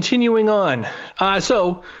right, continuing on.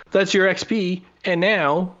 So that's your XP, and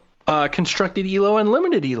now constructed ELO and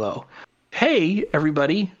limited ELO. Hey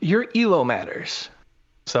everybody, your ELO matters.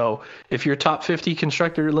 So if you're top 50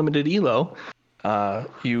 constructed or limited ELO,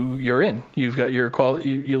 you're in. You've got your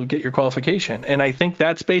you'll get your qualification, and I think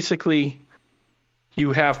that's basically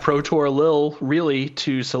you have Pro Tour Lille really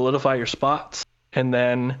to solidify your spots, and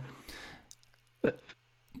then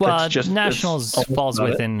Nationals falls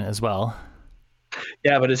within as well.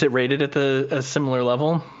 Yeah, but is it rated at a similar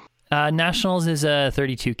level? Nationals is a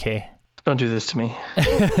 32K. Don't do this to me.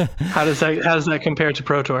 How does that compare to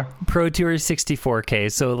Pro Tour? Pro Tour is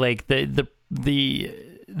 64K. So like the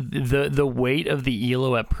weight of the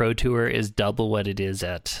ELO at Pro Tour is double what it is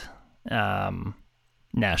at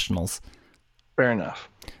Nationals. Fair enough.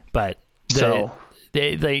 But the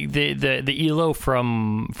ELO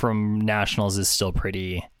from Nationals is still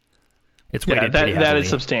pretty. It's weighted pretty heavily. That is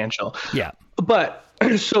substantial. Yeah. But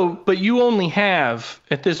you only have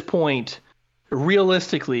at this point,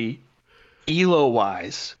 realistically, ELO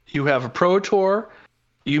wise, you have a Pro Tour.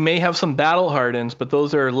 You may have some battle hardens, but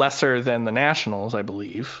those are lesser than the Nationals, I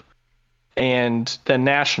believe, and then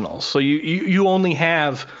Nationals. So you only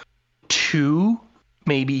have 2,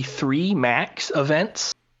 maybe 3 max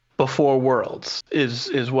events before Worlds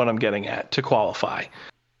is what I'm getting at to qualify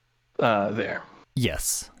there.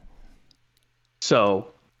 Yes. So,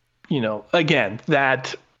 again,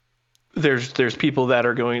 that there's people that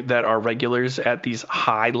are regulars at these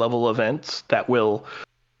high level events that will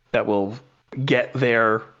get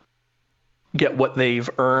what they've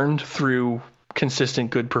earned through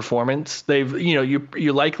consistent good performance.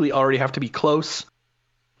 You likely already have to be close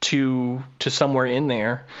to somewhere in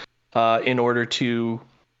there in order to.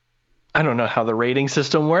 I don't know how the rating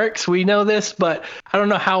system works. We know this, but I don't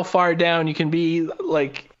know how far down you can be.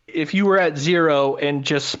 Like if you were at 0 and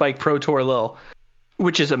just Spike Pro Tour Lille,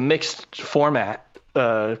 which is a mixed format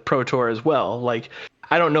Pro Tour as well. Like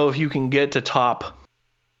I don't know if you can get to top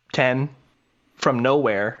 10 from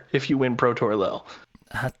nowhere if you win Pro Tour Lille.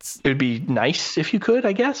 It would be nice if you could,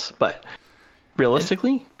 I guess, but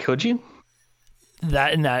realistically, could you?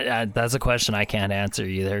 That's a question I can't answer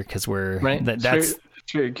either because we're right. That's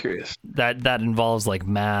very curious. That involves like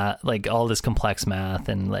math, like all this complex math,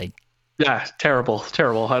 and like terrible.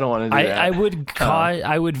 I don't want to do that.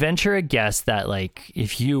 I would venture a guess that like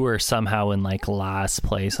if you were somehow in like last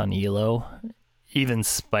place on ELO, even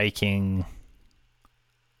spiking.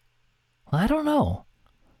 Well, I don't know.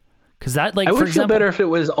 Because that, like, I would for example, feel better if it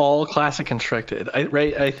was all classic constructed.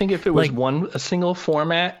 I think if it was a single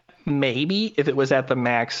format, maybe if it was at the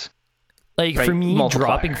max. Like for me,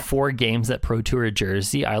 dropping 4 games at Pro Tour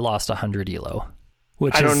Jersey, I lost 100 ELO.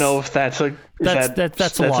 Which I don't know if that's a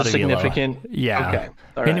lot of significant. ELO. Yeah. Okay.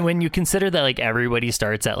 All right. And when you consider that like everybody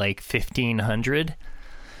starts at like 1,500.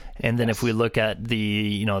 And then if we look at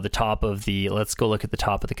the top of let's go look at the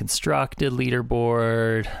top of the constructed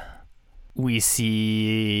leaderboard. We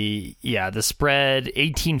see, the spread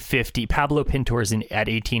 1850. Pablo Pintor's at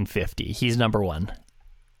 1850. He's number 1.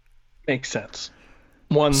 Makes sense.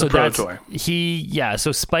 Won the Pro Tour.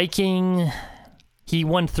 So spiking, he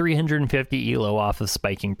won 350 ELO off of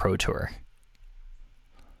spiking Pro Tour.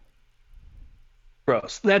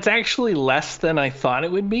 Gross. That's actually less than I thought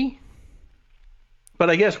it would be. But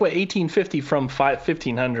I guess 1850 from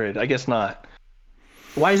 1500? I guess not.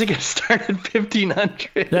 Why is it going to start at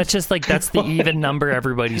 1,500? That's just like, that's the even number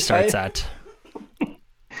everybody starts at.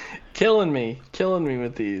 Killing me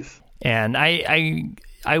with these. And I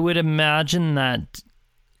would imagine that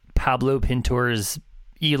Pablo Pintor's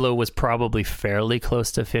elo was probably fairly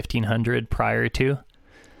close to 1,500 prior to.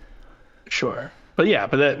 Sure. But yeah,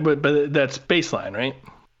 but that's baseline, right?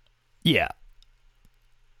 Yeah.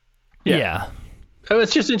 Oh,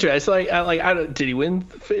 it's just interesting. It's like I don't, did he win?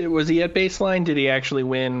 Was he at baseline? Did he actually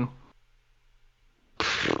win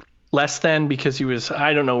less than, because he was?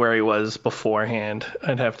 I don't know where he was beforehand.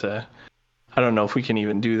 I'd have to. I don't know if we can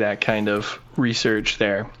even do that kind of research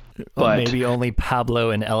there. But maybe only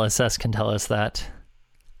Pablo and LSS can tell us that.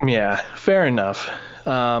 Yeah, fair enough.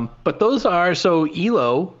 But those are, so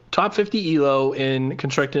ELO, top 50 ELO in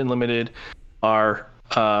Constructed and Limited are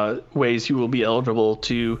ways you will be eligible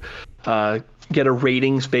to get a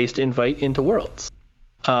ratings-based invite into Worlds.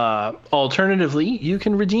 Alternatively, you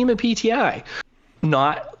can redeem a PTI,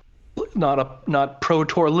 not Pro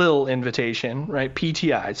Tour Lille invitation, right?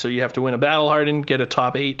 PTI. So you have to win a Battle Hardened, get a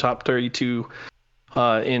top 8, top 32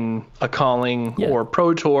 in a calling or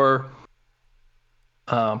Pro Tour.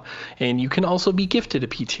 And you can also be gifted a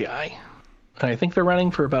PTI. And I think they're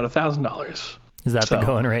running for about $1,000. Is that the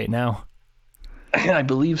going right now? I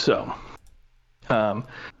believe so.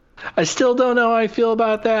 I still don't know how I feel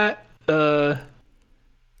about that. I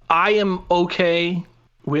am okay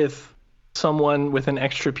with someone with an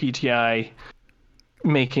extra PTI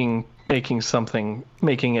making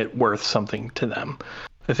it worth something to them.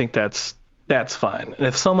 I think that's fine. And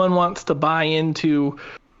if someone wants to buy into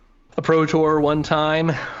a Pro Tour one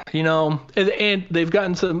time, and I've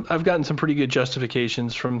gotten some pretty good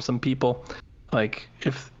justifications from some people. Like,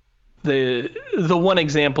 if the one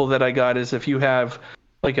example that I got is if you have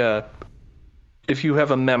a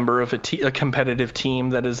member of a competitive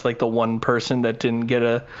team that is like the one person that didn't get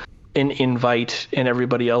an invite and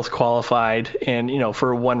everybody else qualified, and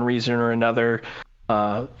for one reason or another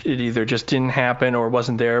it either just didn't happen or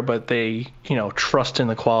wasn't there, but they trust in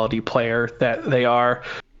the quality player that they are,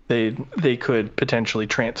 they could potentially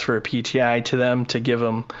transfer a PTI to them to give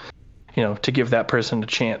them, to give that person a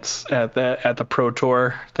chance at the Pro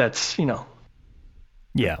Tour. That's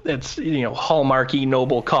it's hallmarky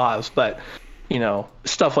noble cause, but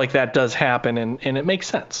stuff like that does happen, and it makes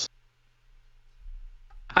sense.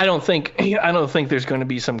 I don't think there's going to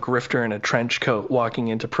be some grifter in a trench coat walking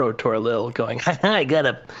into Pro Tour Lille going, I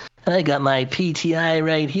got my PTI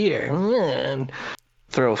right here, and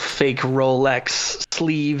throw fake Rolex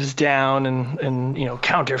sleeves down and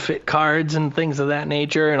counterfeit cards and things of that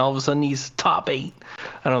nature, and all of a sudden he's top 8.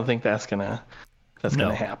 I don't think that's gonna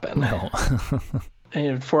happen. No.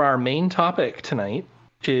 And for our main topic tonight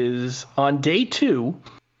is on day 2,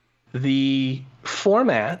 the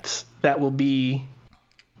formats that will be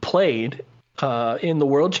played in the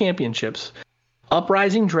World Championships.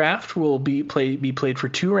 Uprising Draft will be played for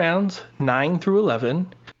 2 rounds, 9 through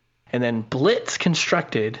 11, and then Blitz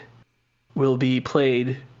Constructed will be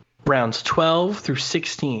played rounds 12 through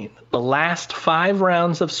 16. The last 5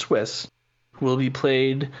 rounds of Swiss will be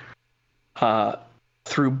played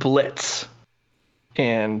through Blitz,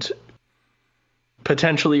 and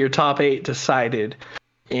potentially your top 8 decided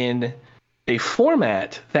in a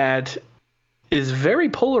format that is very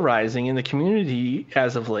polarizing in the community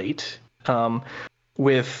as of late,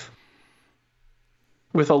 with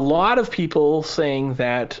a lot of people saying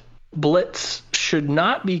that Blitz should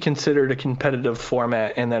not be considered a competitive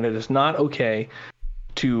format, and that it is not okay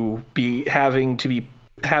to be having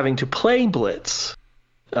to play Blitz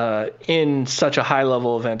in such a high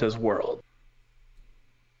level event as World.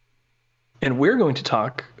 And we're going to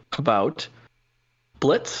talk about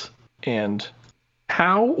Blitz and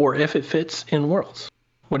how or if it fits in Worlds.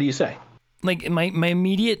 What do you say? Like, my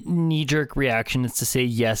immediate knee-jerk reaction is to say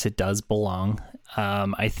yes, it does belong.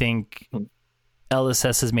 I think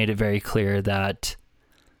LSS has made it very clear that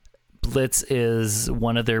Blitz is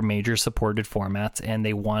one of their major supported formats, and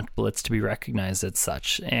they want Blitz to be recognized as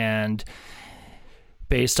such. And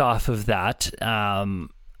based off of that,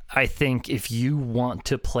 I think if you want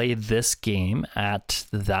to play this game at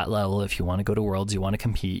that level, if you want to go to Worlds, you want to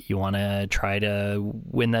compete, you want to try to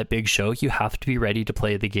win that big show, you have to be ready to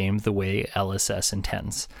play the game the way LSS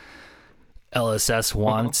intends. LSS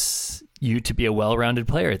wants you to be a well-rounded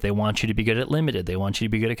player. They want you to be good at Limited. They want you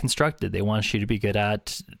to be good at Constructed. They want you to be good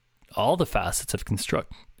at all the facets of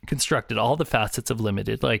Constructed, all the facets of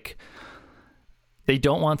Limited. Like, they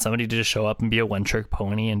don't want somebody to just show up and be a one-trick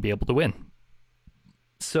pony and be able to win.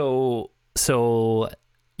 So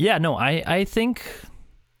yeah, no, I think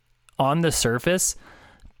on the surface,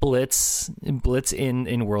 Blitz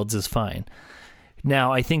in Worlds is fine.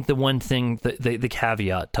 Now, I think the one thing, the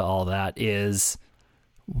caveat to all that is,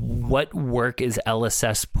 what work is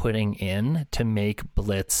LSS putting in to make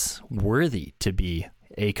Blitz worthy to be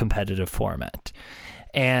a competitive format?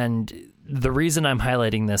 And the reason I'm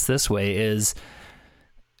highlighting this way is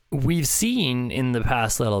we've seen in the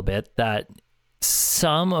past little bit that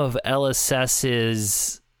some of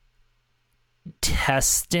LSS's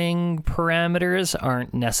testing parameters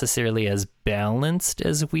aren't necessarily as balanced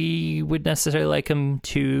as we would necessarily like them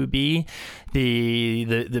to be. The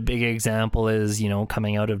big example is,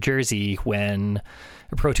 coming out of Jersey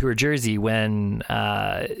Pro Tour Jersey, when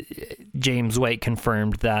James White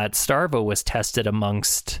confirmed that Starvo was tested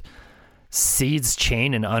amongst Seeds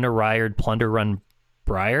Chain and Unarired Plunder Run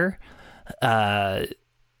Briar. I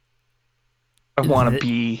want to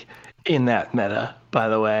be in that meta, by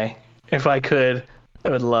the way. If I could, I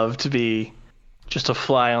would love to be just a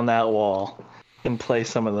fly on that wall and play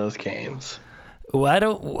some of those games.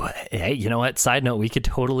 Well, hey, you know what? Side note, we could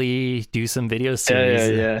totally do some video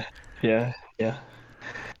series. Yeah.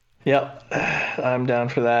 Yep, I'm down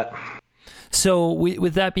for that. So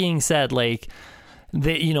with that being said,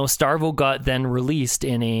 Starvo got then released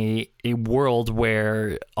in a world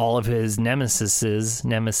where all of his Nemesi? Is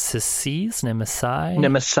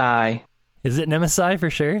it Nemesi for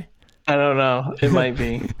sure? I don't know. It might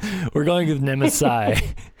be. We're going with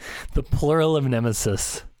Nemesi, the plural of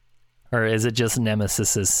Nemesis. Or is it just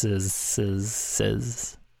Nemesis? I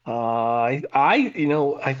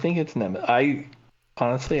think it's Nemesis.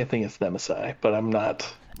 Honestly, I think it's Nemesi, but I'm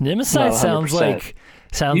not. Nemesi sounds like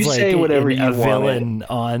say whatever a you villain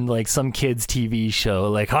on like some kids' TV show.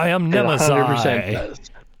 Like, hi, I'm Nemesi. 100%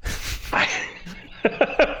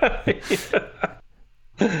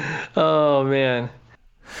 does. Oh man.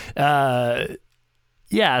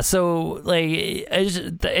 Yeah, so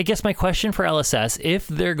I guess my question for LSS, if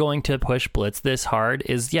they're going to push Blitz this hard,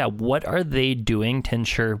 is what are they doing to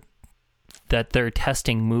ensure that their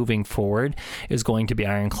testing moving forward is going to be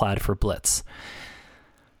ironclad for Blitz?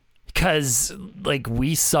 Because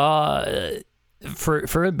we saw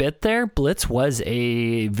for a bit there, Blitz was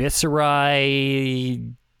a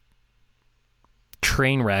Viserai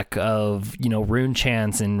train wreck of Rune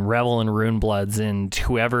Chants and Revel and Rune Bloods, and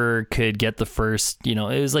whoever could get the first, it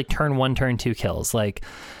was like turn 1, turn 2 kills.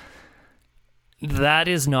 That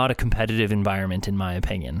is not a competitive environment in my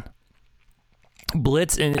opinion.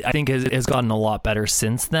 Blitz, I think, has gotten a lot better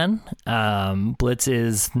since then. Blitz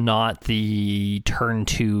is not the turn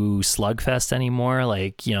 2 slugfest anymore.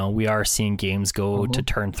 We are seeing games go to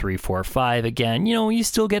turn 3, 4, 5 again. You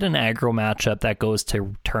still get an aggro matchup that goes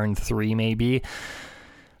to turn 3 maybe,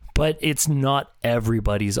 but it's not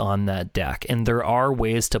everybody's on that deck, and there are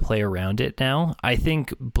ways to play around it now. I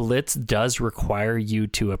think Blitz does require you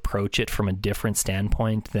to approach it from a different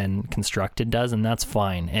standpoint than Constructed does, and that's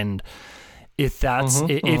fine. And if that's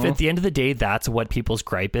if at the end of the day that's what people's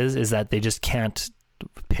gripe is that they just can't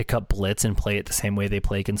pick up Blitz and play it the same way they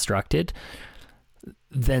play Constructed,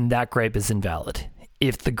 then that gripe is invalid.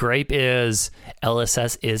 If the gripe is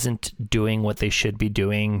LSS isn't doing what they should be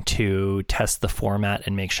doing to test the format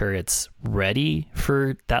and make sure it's ready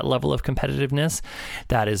for that level of competitiveness,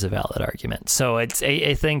 that is a valid argument. So I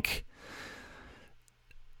think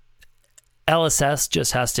LSS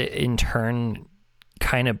just has to in turn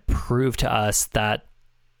kind of prove to us that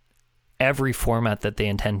every format that they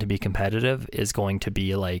intend to be competitive is going to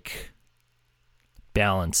be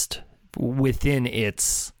balanced within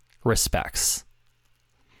its respects.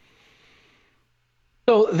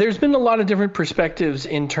 So there's been a lot of different perspectives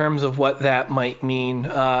in terms of what that might mean.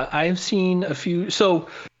 I've seen a few. So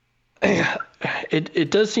it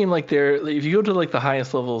does seem like if you go to the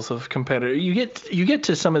highest levels of competitor, you get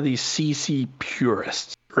to some of these CC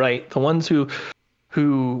purists, right? The ones who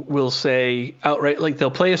will say outright, they'll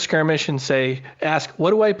play a skirmish and ask,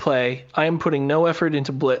 what do I play? I am putting no effort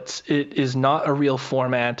into Blitz. It is not a real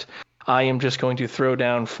format. I am just going to throw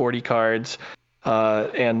down 40 cards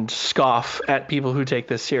and scoff at people who take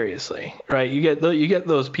this seriously, right? You get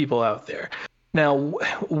those people out there. Now,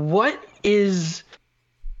 what is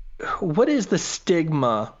the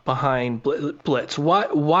stigma behind Blitz?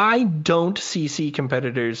 Why don't CC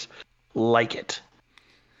competitors like it?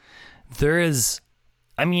 There is,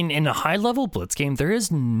 in a high-level Blitz game, there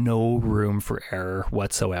is no room for error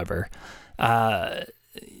whatsoever.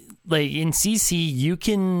 In CC,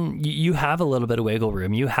 you have a little bit of wiggle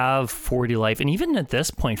room. You have 40 life, and even at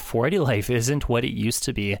this point, 40 life isn't what it used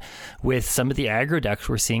to be with some of the aggro decks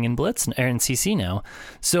we're seeing in Blitz or in CC now.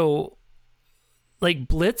 So,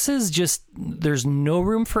 Blitz is just, there's no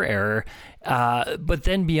room for error. But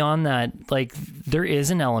then beyond that, there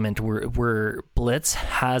is an element where Blitz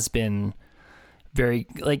has been very,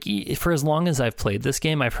 like, for as long as I've played this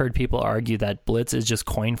game, I've heard people argue that Blitz is just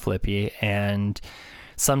coin flippy, and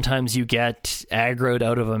sometimes you get aggroed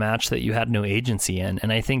out of a match that you had no agency in.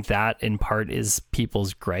 And I think that in part is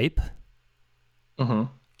people's gripe. Mm-hmm.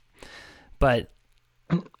 But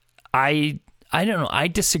I don't know. I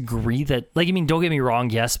disagree that, like, I mean, don't get me wrong.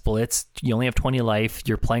 Yes, Blitz, you only have 20 life.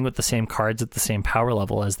 You're playing with the same cards at the same power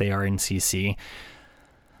level as they are in CC.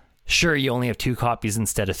 Sure, you only have 2 copies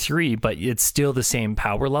instead of 3, but it's still the same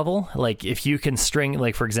power level. Like, if you can string,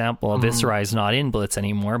 like, for example, Viscerai is not in Blitz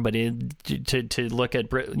anymore, but to look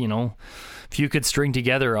at, you know, if you could string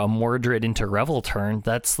together a Mordred into Revel turn,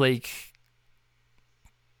 that's like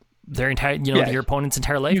their entire, you know, your opponent's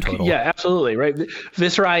entire life total. Yeah, absolutely, right.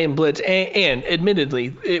 Viscerai and Blitz, and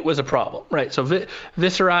admittedly, it was a problem, right? So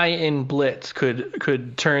Viscerai and Blitz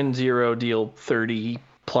could turn 0, deal 30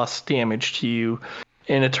 plus damage to you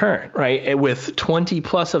in a turn, right? With 20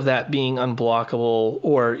 plus of that being unblockable,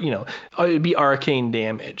 or, you know, it'd be arcane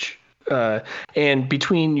damage. And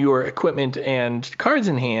between your equipment and cards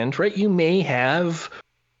in hand, right, you may have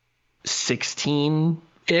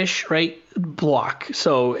 16-ish, right, block.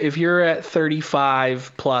 So if you're at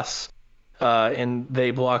 35 plus, and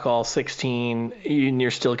they block all 16, and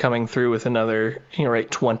you're still coming through with another, you know, right,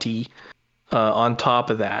 20 on top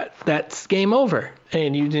of that, that's game over,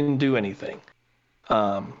 and you didn't do anything.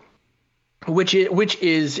 Which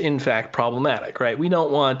is in fact problematic, right? We don't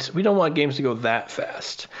want games to go that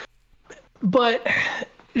fast. But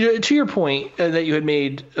to your point that you had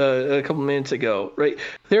made a couple minutes ago, right?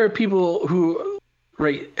 There are people who,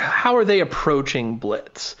 right? How are they approaching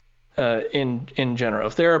Blitz in general?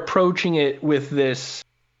 If they're approaching it with this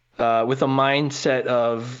with a mindset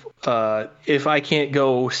of if I can't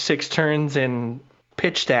go 6 turns and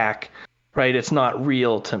pitch stack, right, it's not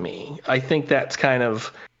real to me. I think that's kind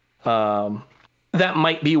of that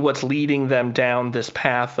might be what's leading them down this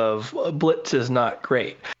path of Blitz is not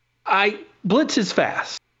great. Blitz is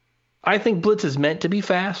fast. I think Blitz is meant to be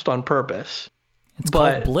fast on purpose. It's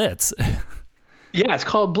called Blitz. Yeah, it's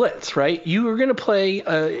called Blitz, right? You are going to play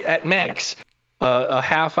at max a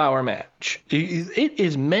half-hour match. It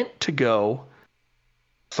is meant to go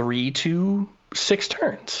 3 to 6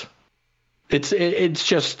 turns. It's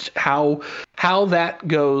just how that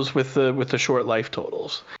goes with the short life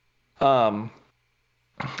totals. In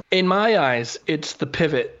my eyes, it's the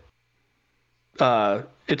pivot.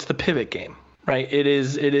 It's the pivot game, right? It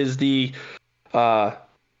is the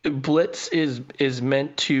Blitz is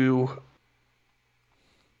meant to.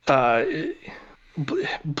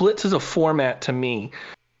 Blitz is a format, to me,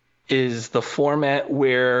 is the format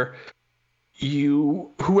where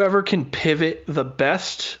whoever can pivot the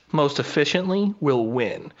best, most efficiently will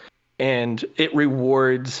win. And it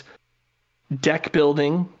rewards deck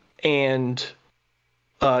building and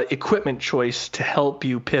equipment choice to help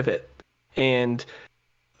you pivot. And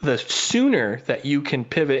the sooner that you can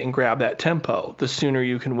pivot and grab that tempo, the sooner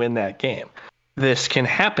you can win that game. This can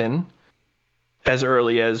happen as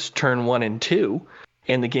early as turn 1 and 2,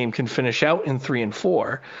 and the game can finish out in 3 and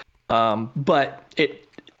 4. But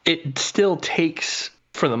it still takes,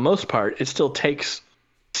 for the most part, it still takes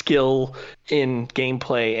skill in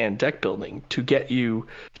gameplay and deck building to get you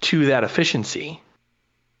to that efficiency.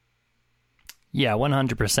 Yeah,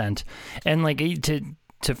 100%. And like to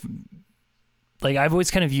like, I've always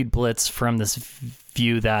kind of viewed Blitz from this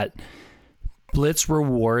view that Blitz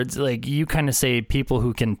rewards, like, you kind of say people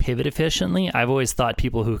who can pivot efficiently. I've always thought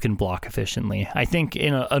people who can block efficiently. I think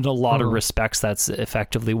in a lot of respects that's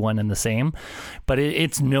effectively one and the same, but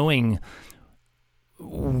it's knowing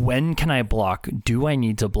when can I block? Do I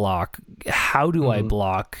need to block? How do I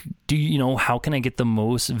block? How can I get the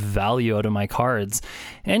most value out of my cards?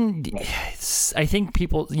 And I think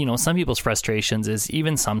people, some people's frustrations is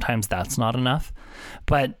even sometimes that's not enough,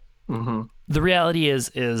 but the reality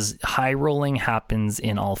is high rolling happens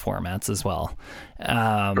in all formats as well.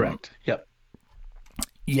 Correct. Yep.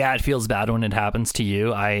 Yeah, it feels bad when it happens to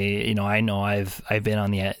you. I know I've been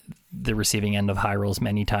on the receiving end of high rolls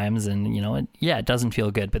many times, and it doesn't feel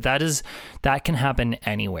good. But that can happen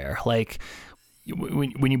anywhere. Like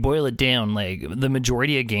when you boil it down, like the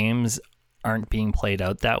majority of games aren't being played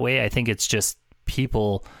out that way. I think it's just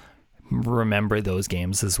people remember those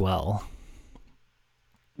games as well.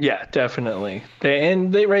 Yeah, definitely.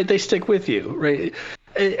 They stick with you, right?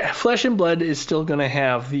 Flesh and Blood is still going to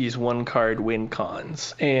have these one card win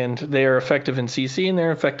cons, and they are effective in CC and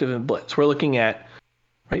they're effective in Blitz. We're looking at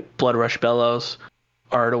Blood Rush Bellows,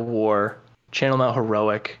 Art of War, Channel Mount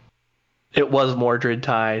Heroic. It was Mordred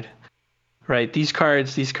Tide, right? These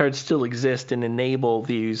cards still exist and enable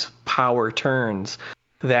these power turns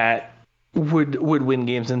that would win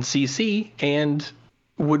games in CC and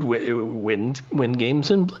would win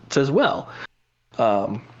games in Blitz as well.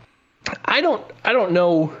 I don't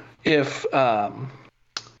know if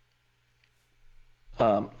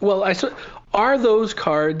are those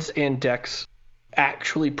cards and decks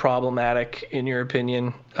actually problematic in your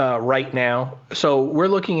opinion right now? So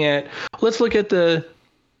let's look at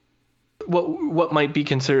what might be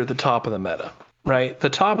considered the top of the meta, right? The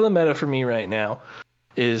top of the meta for me right now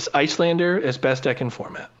is Iyslander as best deck in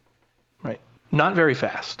format, right? Not very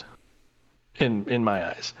fast in my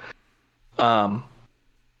eyes.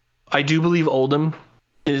 I do believe Oldhim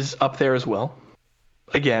is up there as well.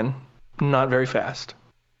 Again, not very fast.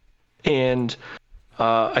 And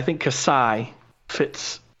I think Kasai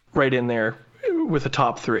fits right in there with the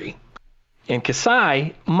top three. And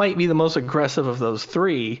Kasai might be the most aggressive of those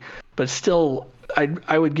three, but still,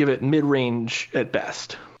 I would give it mid-range at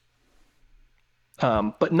best.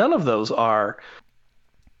 But none of those are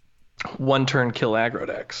one-turn kill aggro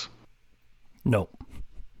decks. No,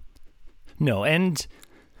 and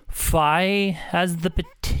Fi has the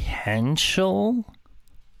potential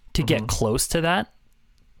to get close to that.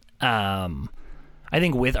 I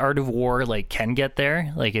think with Art of War, like, can get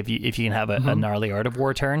there. Like, if you can have a gnarly Art of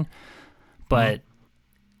War turn, but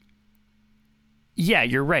yeah,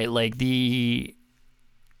 you're right. Like, the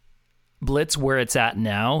Blitz where it's at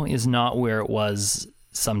now is not where it was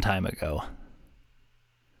some time ago.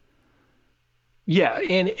 Yeah,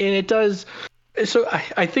 and it does. So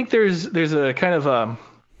I think there's a kind of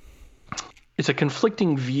it's a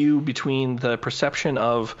conflicting view between the perception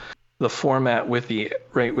of the format with the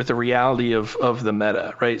reality of the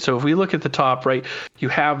meta, right? So if we look at the top, right, you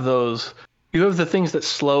have the things that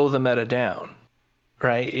slow the meta down,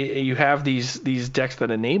 right? You have these decks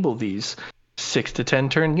that enable these 6 to 10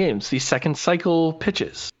 turn games, these second cycle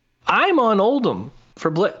pitches. I'm on Oldhim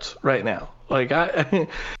for Blitz right now. Like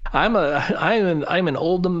I'm an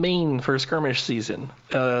Oldhim main for skirmish season.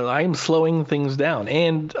 I'm slowing things down,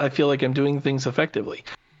 and I feel like I'm doing things effectively.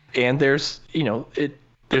 And there's not 100%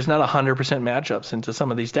 matchups into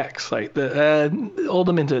some of these decks. Like the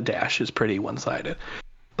Oldhim into Dash is pretty one-sided,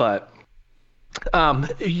 but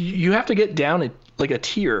you have to get down like a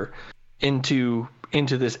tier into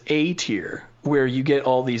this A tier where you get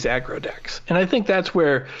all these aggro decks, and I think that's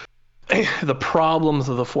where the problems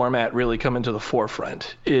of the format really come into the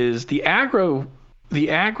forefront. Is the aggro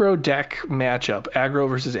deck matchup, aggro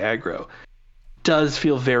versus aggro, does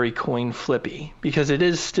feel very coin flippy because it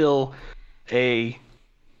is still a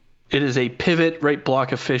pivot right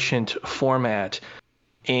block efficient format,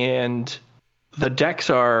 and the decks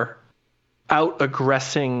are out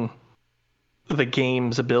aggressing the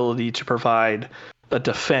game's ability to provide a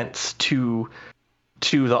defense to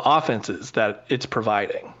the offenses that it's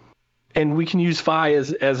providing. And we can use Fi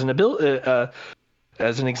as an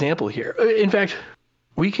example here. In fact,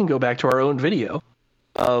 we can go back to our own video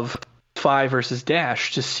of Fi versus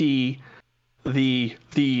Dash to see the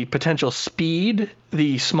potential speed,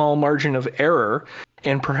 the small margin of error,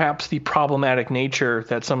 and perhaps the problematic nature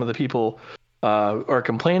that some of the people are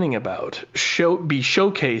complaining about be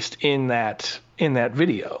showcased in that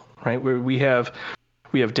video, right? Where we have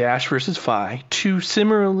Dash versus Fi, two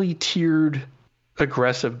similarly tiered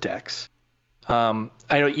aggressive decks. I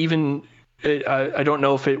don't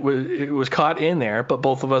know if it was caught in there, but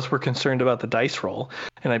both of us were concerned about the dice roll,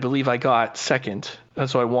 and I believe I got second. And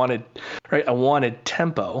so I wanted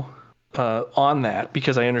tempo on that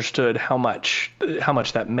because I understood how much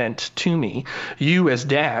that meant to me. You as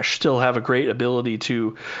Dash still have a great ability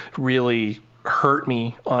to really hurt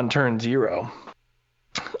me on turn 0.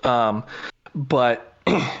 But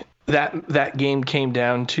that game came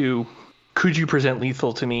down to, could you present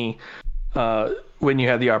lethal to me when you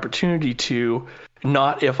had the opportunity to,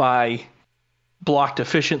 not if I blocked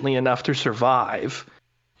efficiently enough to survive,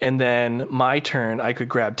 and then my turn I could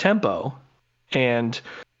grab tempo and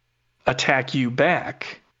attack you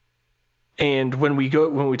back. And when we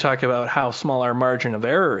talk about how small our margin of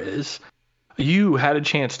error is, you had a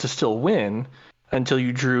chance to still win until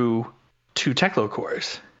you drew 2 Teklo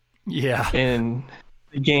cores. Yeah. In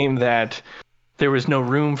the game that there was no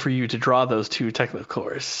room for you to draw those 2 Teklo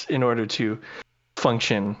cores in order to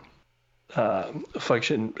function, to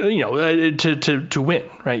win,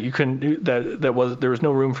 right? You couldn't, there was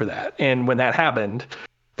no room for that. And when that happened,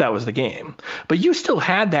 that was the game. But you still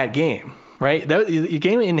had that game, right? The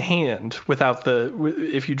game in hand without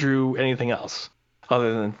if you drew anything else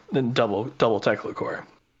other than double Teklo core.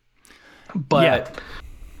 But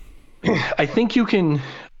yeah. I think you can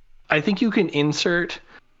insert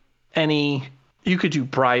you could do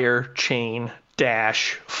Briar, Chain,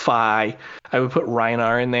 Dash, Fi. I would put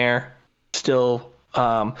Rhinar in there. still,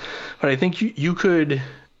 but I think you could,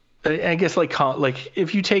 I guess like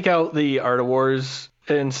if you take out the Art of Wars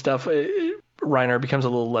and stuff, Reinhardt becomes a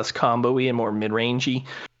little less combo-y and more mid-rangey,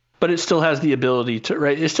 but it still has the ability to,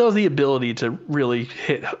 right? It still has the ability to really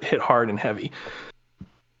hit hard and heavy.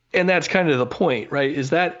 And that's kind of the point, right? Is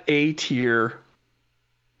that A tier,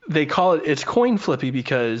 they call it's coin flippy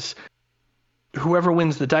because whoever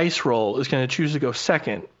wins the dice roll is going to choose to go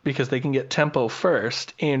second because they can get tempo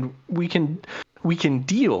first, and we can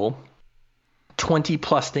deal 20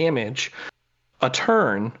 plus damage a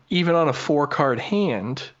turn, even on a 4-card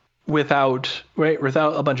hand, without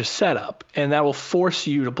a bunch of setup, and that will force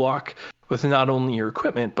you to block with not only your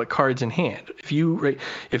equipment but cards in hand. If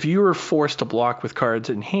you are forced to block with cards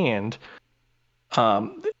in hand,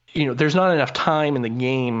 there's not enough time in the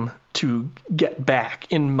game to get back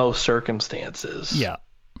in most circumstances. Yeah,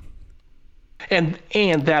 and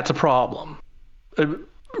that's a problem.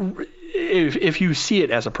 If you see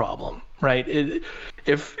it as a problem, right?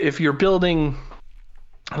 If you're building,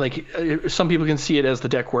 like, some people can see it as the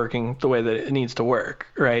deck working the way that it needs to work,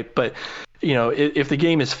 right? But if the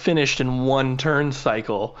game is finished in one turn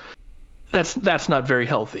cycle, that's not very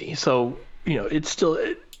healthy. So it's still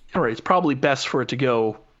it's probably best for it to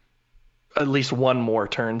go at least one more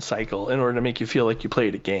turn cycle in order to make you feel like you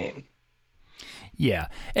played a game. Yeah,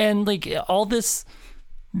 and like all this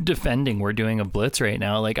defending we're doing of Blitz right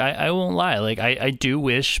now, like I won't lie, like I do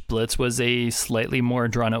wish Blitz was a slightly more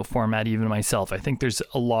drawn out format even myself. I think there's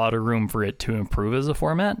a lot of room for it to improve as a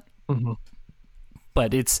format. Mm-hmm.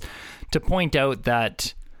 But it's to point out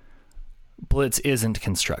that Blitz isn't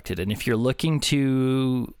constructed, and if you're looking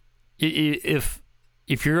to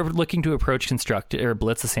if you're looking to approach constructed or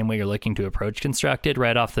Blitz the same way you're looking to approach constructed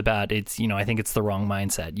right off the bat, it's I think it's the wrong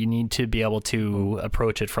mindset. You need to be able to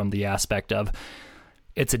approach it from the aspect of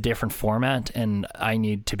it's a different format, and I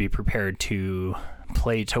need to be prepared to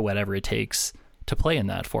play to whatever it takes to play in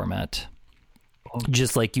that format.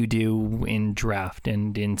 Just like you do in draft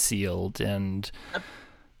and in sealed, and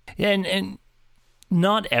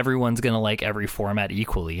not everyone's going to like every format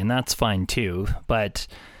equally, and that's fine too. But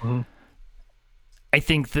I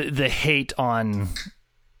think the hate on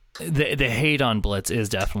the hate on Blitz is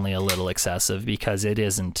definitely a little excessive because it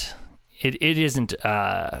isn't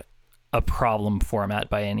a problem format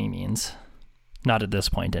by any means. Not at this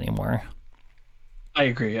point anymore. I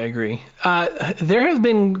agree. There have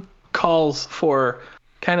been calls for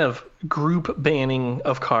kind of group banning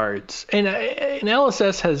of cards, and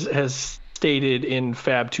LSS has stated in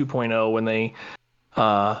Fab 2.0 when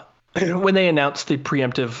they announced the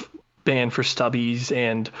preemptive ban for stubbies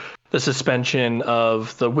and the suspension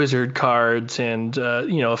of the wizard cards and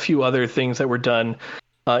a few other things that were done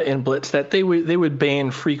in Blitz, that they would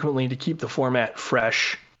ban frequently to keep the format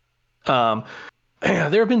fresh. There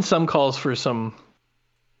have been some calls for some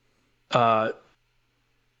I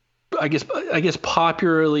guess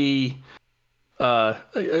popular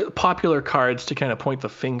cards to kind of point the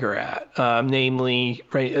finger at, namely,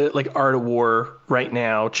 right, like Art of War right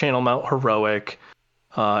now, Channel Mount Heroic,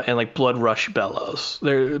 and like Blood Rush Bellows.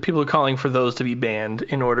 People are calling for those to be banned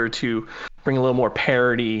in order to bring a little more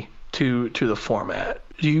parity to the format.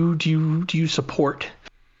 Do you support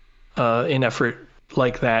an effort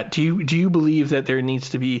like that? Do you believe that there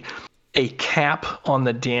needs to be a cap on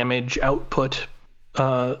the damage output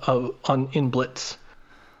in Blitz?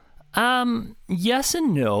 Yes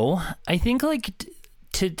and no. I think like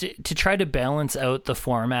to try to balance out the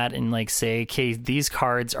format and like say, okay, these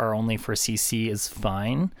cards are only for CC is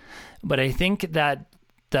fine, but I think that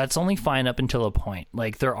that's only fine up until a point.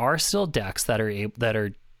 Like there are still decks that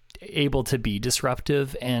are able to be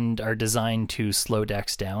disruptive and are designed to slow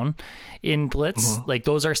decks down in Blitz. Mm-hmm. Like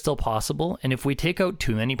those are still possible, and if we take out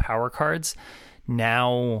too many power cards,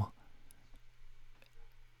 now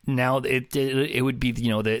it would be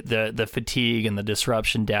the fatigue and the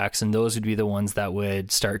disruption decks, and those would be the ones that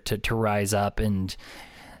would start to rise up. And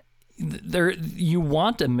there you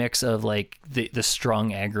want a mix of like the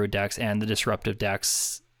strong aggro decks and the disruptive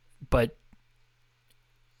decks. But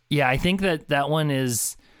yeah, I think that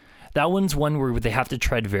one's one where they have to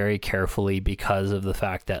tread very carefully because of the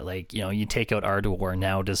fact that, like, you take out Art of War,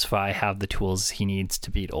 now does Fi have the tools he needs to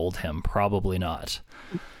beat Oldhim? Probably not.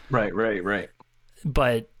 Right.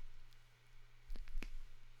 But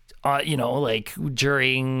like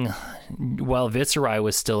while Viserai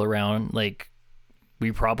was still around, like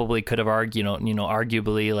we probably could have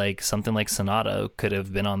arguably like something like Sonata could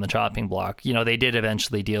have been on the chopping block. They did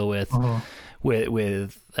eventually deal with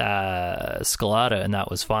with Scalata, and that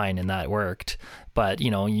was fine and that worked. But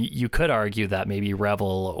you could argue that maybe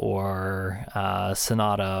Revel or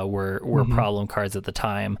Sonata were problem cards at the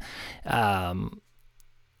time.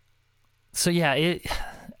 So yeah,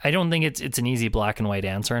 I don't think it's an easy black and white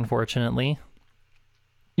answer, unfortunately.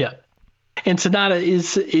 Yeah. And Sonata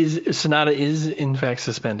is in fact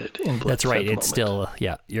suspended in Blitz. That's right. It's moment. Still,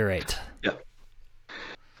 yeah, you're right. Yeah.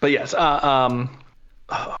 But yes,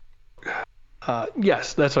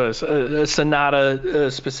 yes, that's what it is. Sonata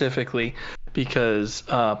specifically, because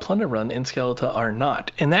Plunder Run and Skeleton are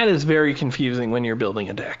not, and that is very confusing when you're building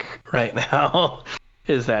a deck right now.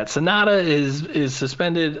 Is that Sonata is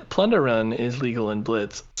suspended, Plunder Run is legal in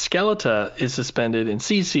Blitz, Skeleton is suspended in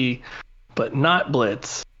CC, but not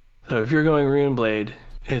Blitz. So if you're going Runeblade,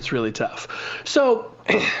 it's really tough. So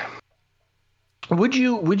would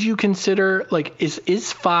you consider, like,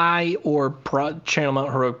 is Fi or Channel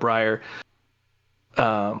Mount Heroic Briar,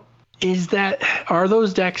 are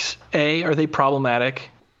those decks, A, are they problematic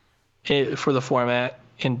for the format,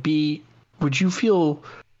 and B, would you feel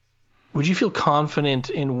confident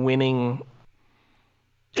in winning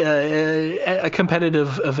a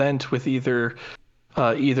competitive event with either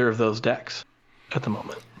of those decks at the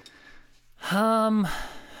moment?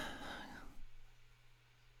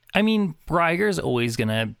 I mean, Briar's always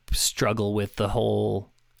gonna struggle with the whole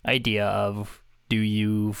idea of, do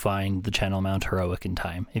you find the Channel Mount Heroic in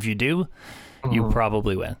time? If you do, you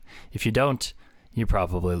probably win. If you don't, you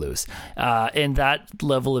probably lose. And that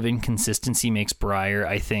level of inconsistency makes Briar,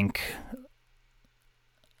 I think,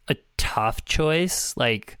 a tough choice.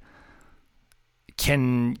 Like,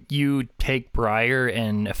 can you take Briar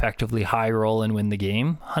and effectively high roll and win the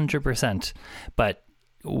game? 100%. But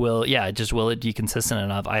will it be consistent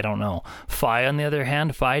enough? I don't know. Fi, on the other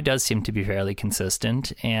hand, Fi does seem to be fairly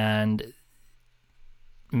consistent, and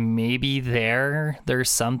maybe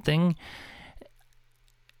there's something.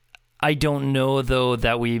 I don't know, though,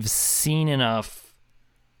 that we've seen enough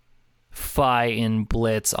Fi in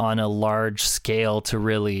Blitz on a large scale to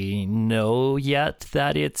really know yet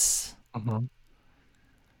that it's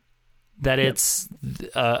it's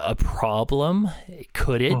a problem.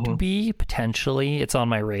 Could it be? Potentially. It's on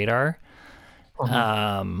my radar.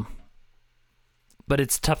 But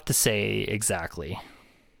it's tough to say exactly.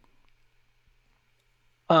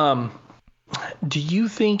 Do you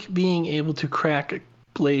think being able to crack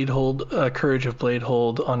Courage of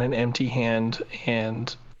Bladehold on an empty hand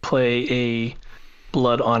and play a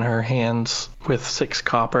Blood on Her Hands with 6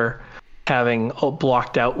 copper, having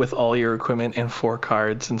blocked out with all your equipment and 4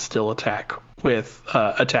 cards, and still attack with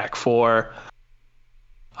attack 4,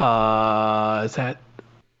 is that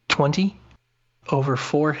 20 over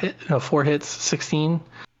 4 hits, 16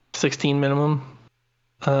 minimum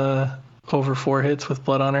over 4 hits with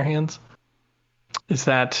Blood on Her Hands? Is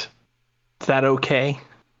that okay?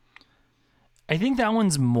 I think that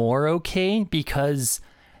one's more okay, because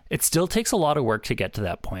it still takes a lot of work to get to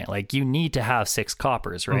that point. Like, you need to have 6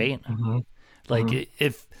 coppers, right? Like,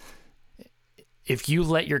 if you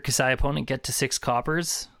let your Kasai opponent get to 6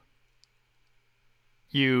 coppers,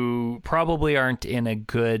 you probably aren't in a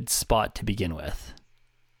good spot to begin with.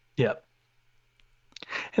 Yep.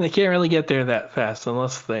 And they can't really get there that fast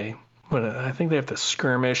unless I think they have to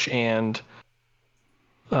skirmish and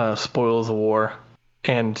Spoils of War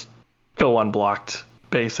and go unblocked,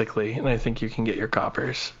 basically. And I think you can get your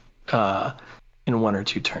coppers in 1 or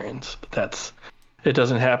 2 turns, but it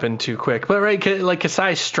doesn't happen too quick. But right, like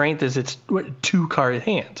Kasai's strength is its 2 card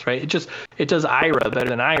hands, right? It does Ira better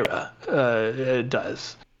than Ira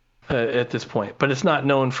does at this point, but it's not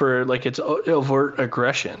known for like its overt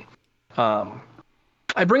aggression. I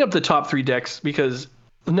bring up the top 3 decks because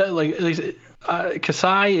Kasai's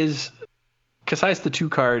the 2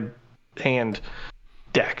 card hand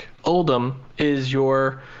deck. Oldhim is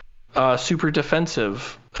your super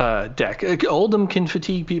defensive deck. Oldhim can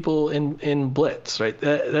fatigue people in Blitz, right?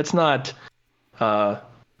 That's not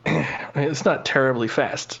it's not terribly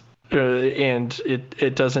fast, and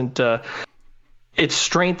it doesn't. Its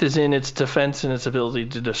strength is in its defense and its ability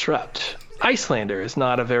to disrupt. Icelander is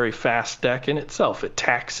not a very fast deck in itself. It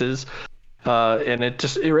taxes, and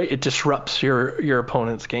it disrupts your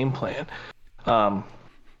opponent's game plan.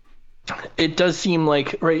 It does seem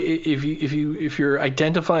like, right, if you're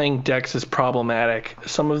identifying decks as problematic,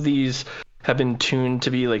 some of these have been tuned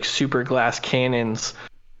to be like super glass cannons,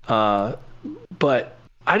 but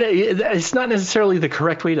it's not necessarily the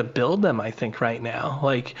correct way to build them, I think, right now.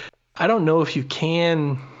 Like, I don't know if you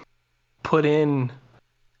can put in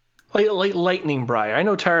like Lightning Briar. I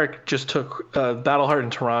know Tarek just took Battleheart in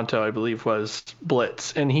Toronto, I believe, was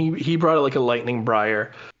Blitz, and he brought it like a Lightning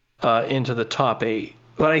Briar into the top 8.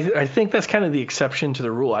 But I think that's kind of the exception to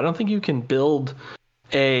the rule. I don't think you can build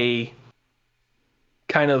a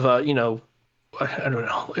kind of a, I don't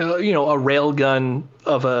know, a railgun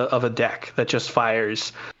of a deck that just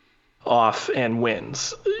fires off and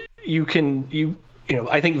wins.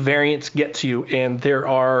 I think variance gets you, and there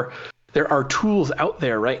are tools out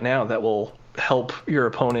there right now that will help your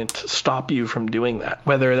opponent stop you from doing that,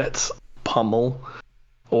 whether that's pummel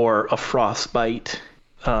or a frostbite,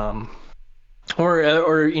 or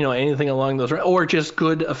anything along those, or just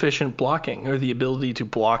good efficient blocking, or the ability to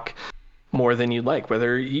block more than you'd like,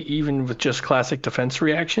 whether even with just classic defense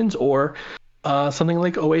reactions, or something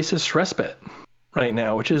like Oasis Respite right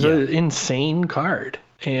now, which is an insane card,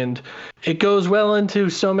 and it goes well into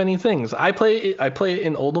so many things. I play it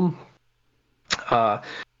in Oldhim,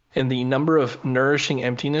 and the number of Nourishing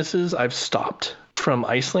Emptinesses I've stopped from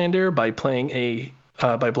Iyslander by playing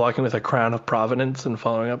by blocking with a Crown of Providence and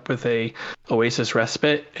following up with a Oasis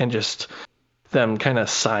Respite, and just them kind of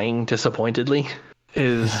sighing disappointedly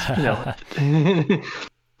is,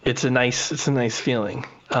 it's a nice feeling.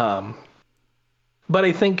 But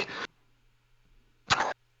I think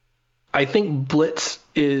Blitz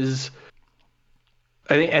is,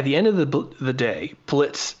 I think at the end of the day,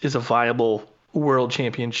 Blitz is a viable World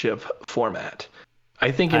Championship format. I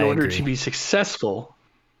think in order to be successful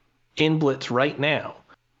in Blitz right now,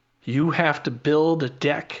 you have to build a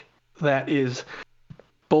deck that is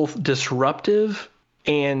both disruptive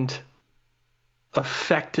and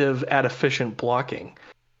effective at efficient blocking.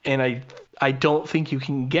 And I don't think you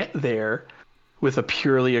can get there with a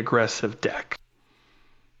purely aggressive deck.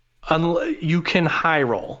 You can high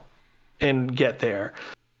roll and get there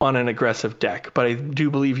on an aggressive deck, but I do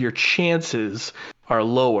believe your chances are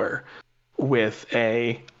lower with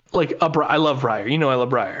I love Briar. I love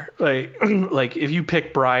Briar. Like if you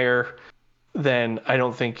pick Briar, then I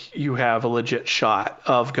don't think you have a legit shot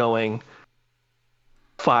of going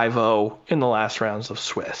 5-0 in the last rounds of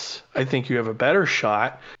Swiss. I think you have a better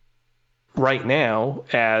shot right now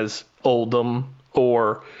as Oldhim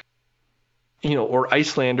or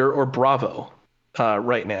Iyslander or Bravo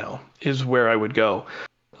right now is where I would go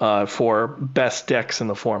for best decks in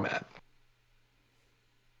the format.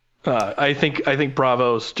 I think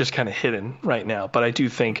Bravo's just kind of hidden right now, but I do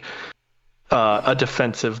think a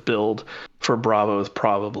defensive build for Bravo is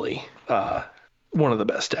probably one of the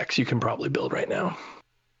best decks you can probably build right now.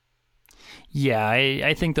 Yeah,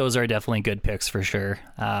 I think those are definitely good picks for sure.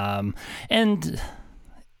 And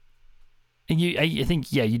I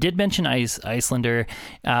think you did mention Iyslander.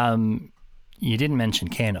 You didn't mention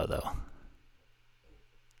Kano though.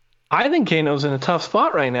 I think Kano's in a tough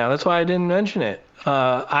spot right now. That's why I didn't mention it.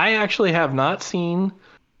 I actually have not seen.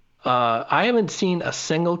 I haven't seen a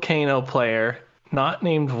single Kano player not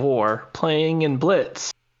named Vor playing in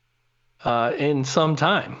Blitz in some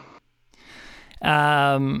time.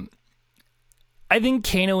 I think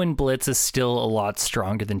Kano in Blitz is still a lot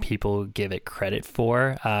stronger than people give it credit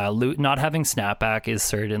for. Not having Snapback is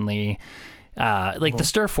certainly the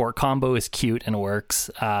Stir Fort combo is cute and works.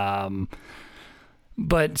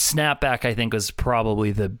 But Snapback, I think, was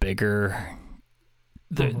probably the bigger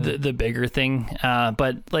thing.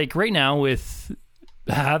 But like right now with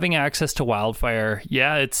having access to Wildfire,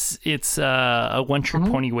 it's a one-trick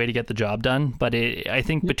pony way to get the job done. But I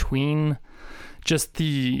think between just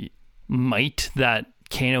the might that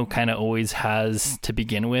Kano kind of always has to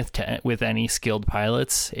begin with any skilled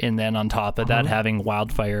pilots, and then on top of that having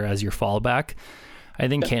Wildfire as your fallback, I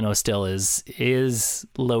think Kano still is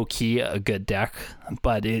low-key a good deck,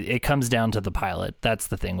 but it comes down to the pilot. That's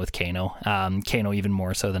the thing with Kano. Kano even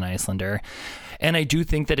more so than Iyslander. And I do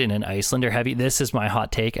think that in an Iyslander heavy, this is my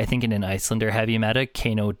hot take, I think in an Iyslander heavy meta,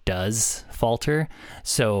 Kano does falter.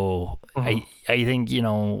 So I think,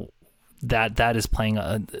 that is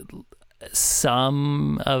playing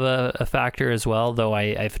some of a factor as well, though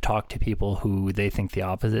I've talked to people who they think the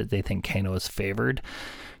opposite. They think Kano is favored.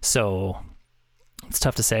 So it's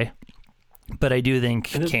tough to say, but I do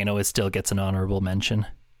think Kano still gets an honorable mention.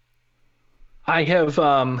 I have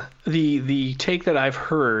the take that I've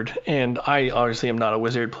heard, and I obviously am not a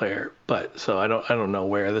Wizard player, but so I don't know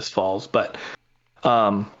where this falls, but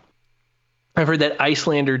I've heard that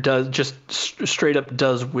Iyslander does just straight up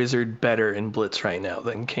does Wizard better in Blitz right now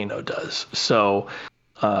than Kano does. So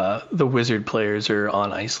the Wizard players are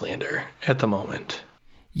on Iyslander at the moment.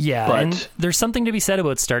 Yeah, and there's something to be said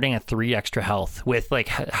about starting at 3 extra health with like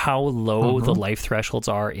how low the life thresholds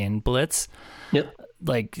are in Blitz. Yep.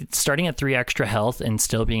 like starting at 3 extra health and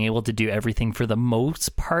still being able to do everything for the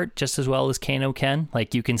most part just as well as Kano can.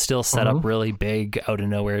 Like you can still set up really big out of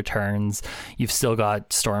nowhere turns. You've still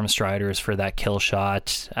got Storm Striders for that kill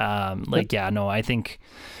shot. I think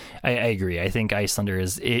I agree. I think Iyslander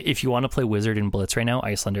is, if you want to play Wizard and Blitz right now,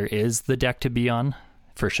 Iyslander is the deck to be on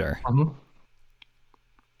for sure.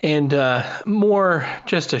 And more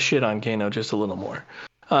just to shit on Kano just a little more.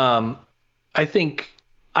 I think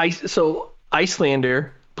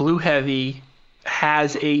Iyslander, blue heavy,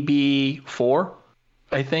 has AB4,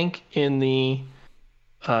 I think, in the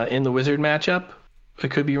Wizard matchup. I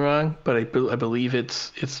could be wrong, but I believe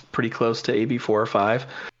it's pretty close to AB4 or 5.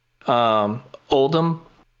 Oldhim,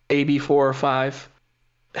 AB4 or 5,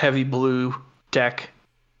 heavy blue deck.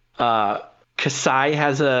 Kasai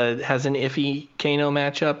has an iffy Kano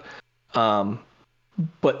matchup.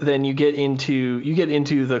 But then you get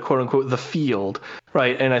into the quote unquote the field,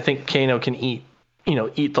 right? And I think Kano can eat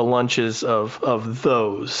the lunches of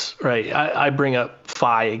those, right? I bring up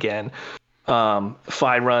Fi again.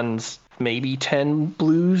 Fi runs maybe 10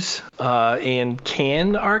 blues and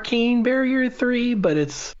can Arcane Barrier 3, but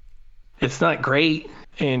it's not great,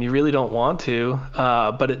 and you really don't want to.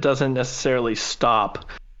 But it doesn't necessarily stop.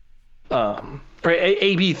 Right,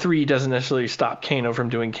 AB3 doesn't necessarily stop Kano from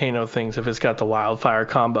doing Kano things if it's got the Wildfire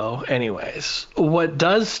combo. Anyways, what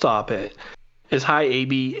does stop it is high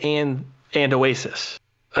AB and Oasis.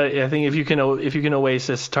 I think if you can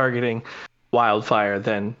Oasis targeting Wildfire,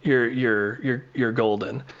 then you're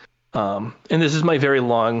golden. And this is my very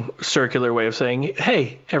long circular way of saying,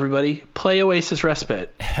 hey, everybody, play Oasis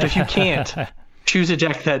Respite. If you can't, choose a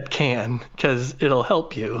deck that can, because it'll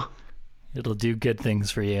help you. It'll do good things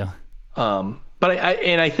for you. But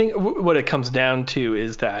I think what it comes down to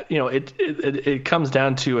is that, it comes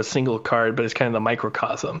down to a single card, but it's kind of the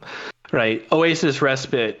microcosm, right? Oasis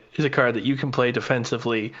Respite is a card that you can play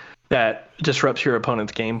defensively that disrupts your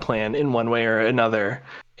opponent's game plan in one way or another.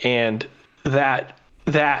 And that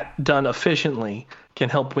done efficiently can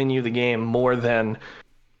help win you the game more than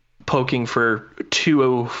poking for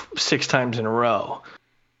 206 times in a row,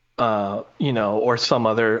 or some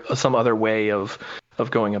other way of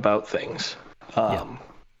going about things.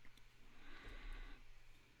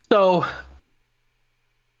 So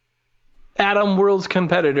Adam, World's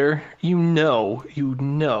competitor, you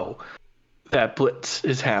know that Blitz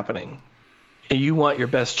is happening, and you want your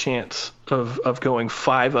best chance of going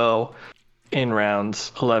 5-0 in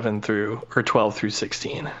rounds 11 through or 12 through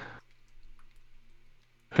 16.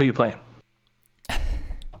 Who are you playing?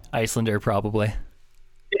 Iyslander, probably.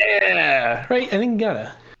 Yeah, right. I think you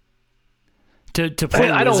gotta. To play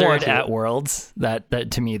Wizard at Worlds,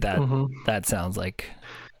 that to me that sounds like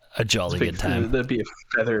a jolly good time. That'd be a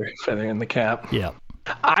feather in the cap. Yeah.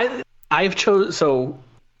 I've chosen, so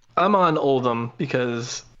I'm on Oldhim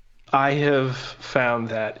because I have found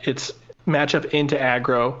that its matchup into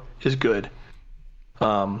aggro is good.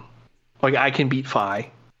 I can beat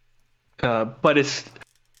Fi, but it's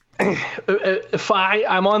Fi.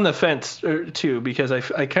 I'm on the fence too because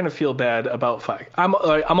I kind of feel bad about Fi. I'm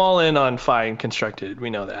all in on Fi and Constructed. We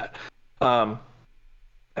know that.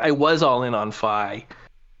 I was all in on Fi,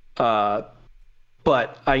 but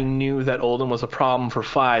I knew that Oldhim was a problem for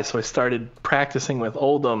Fi, so I started practicing with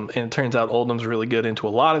Oldhim, and it turns out Oldhim's really good into a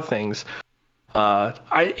lot of things.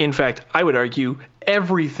 In fact, I would argue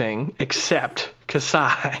everything except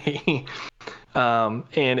Kasai.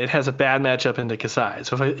 And it has a bad matchup into Kasai.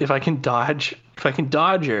 So if I can dodge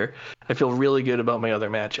her, I feel really good about my other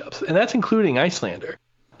matchups, and that's including Iyslander.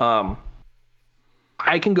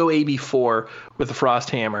 I can go AB4 with the Frost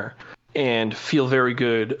Hammer and feel very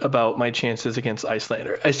good about my chances against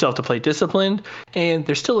Iyslander. I still have to play Disciplined, and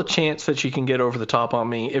there's still a chance that she can get over the top on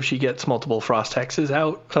me if she gets multiple Frost Hexes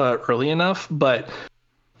out early enough. But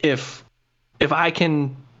if I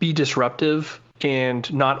can be disruptive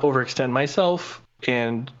and not overextend myself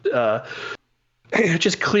and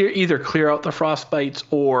just clear out the Frostbites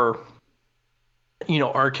or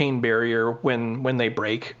Arcane Barrier when they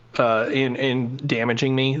break in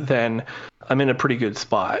damaging me, then I'm in a pretty good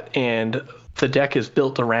spot. And the deck is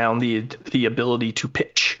built around the ability to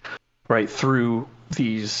pitch right through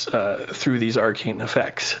these arcane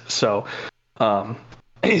effects. So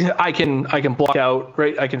I can block out,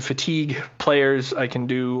 right? I can fatigue players. I can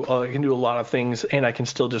do a lot of things, and I can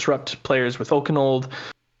still disrupt players with Oakenold.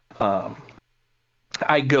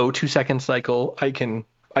 I go 2 second cycle. I can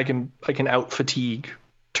out fatigue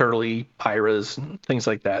Turtley, Pyras, and things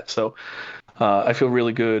like that. So I feel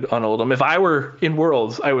really good on Oldhim. If I were in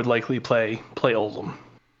Worlds, I would likely play Oldhim.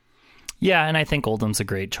 Yeah, and I think Oldhim's a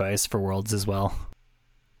great choice for Worlds as well.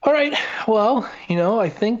 All right. Well, I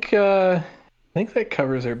think think that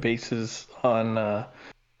covers our bases on the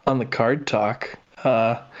card talk.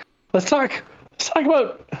 Let's talk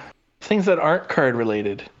about things that aren't card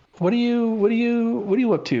related. What are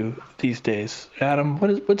you up to these days, Adam? What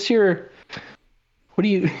do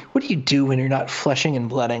you do when you're not fleshing and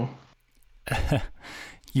blooding?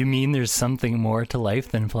 You mean there's something more to life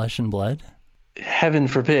than flesh and blood? Heaven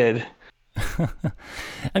forbid.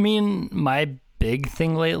 I mean, my big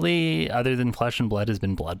thing lately, other than flesh and blood, has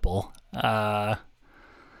been Blood Bowl. I've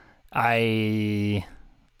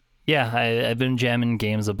been jamming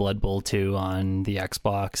games of Blood Bowl 2 on the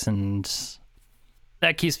Xbox, and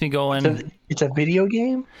that keeps me going. It's a video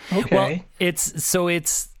game? Okay. Well, it's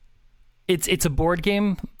a board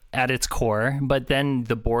game at its core, but then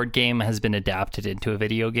the board game has been adapted into a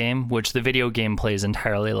video game, which the video game plays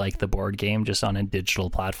entirely like the board game, just on a digital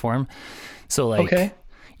platform. So like, okay.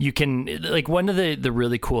 You can, like, one of the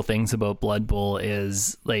really cool things about Blood Bowl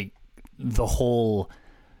is like the whole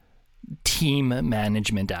team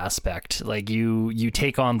management aspect. Like you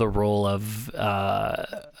take on the role of a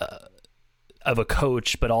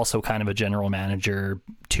coach, but also kind of a general manager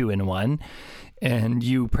 2-in-1. And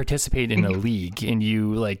you participate in a league, and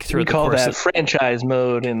you like through. We call that franchise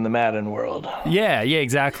mode in the Madden world. Yeah,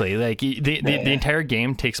 exactly. Like the entire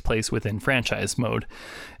game takes place within franchise mode,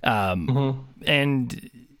 and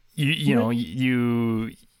you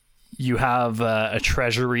have a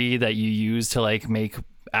treasury that you use to like make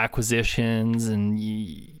acquisitions, and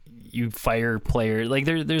you fire players. Like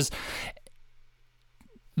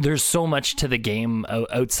there's so much to the game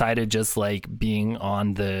outside of just like being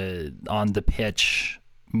on the pitch,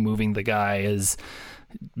 moving the guy, is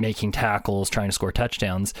making tackles, trying to score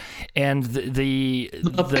touchdowns, and the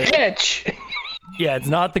pitch. Yeah, it's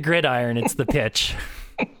not the gridiron; it's the pitch.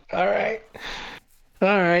 All right.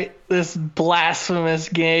 This blasphemous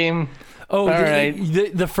game. Oh,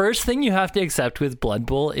 the first thing you have to accept with Blood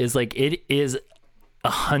Bowl is like it is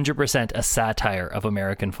 100% a satire of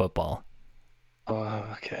American football. Oh,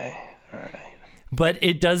 okay. All right. But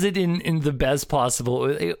it does it in the best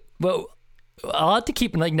possible. Well, I'll have to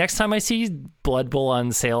keep, like, next time I see Blood Bowl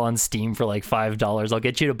on sale on Steam for like $5, I'll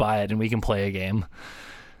get you to buy it and we can play a game.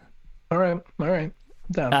 All right.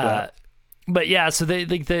 Down for that. But yeah, so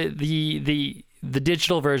the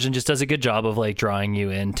digital version just does a good job of like drawing you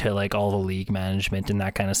into like all the league management and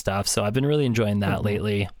that kind of stuff. So I've been really enjoying that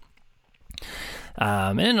lately.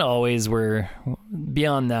 And always we're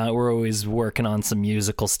always working on some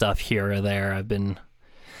musical stuff here or there. I've been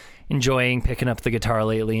enjoying picking up the guitar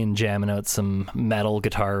lately and jamming out some metal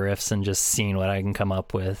guitar riffs and just seeing what I can come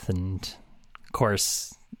up with. And of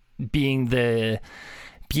course, being the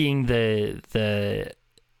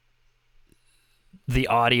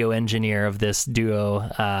audio engineer of this duo,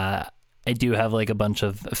 I do have like a bunch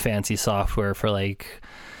of fancy software for like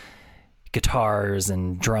guitars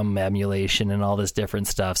and drum emulation and all this different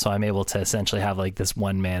stuff, so I'm able to essentially have like this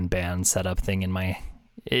one-man band setup thing in my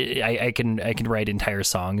I can write entire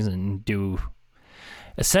songs and do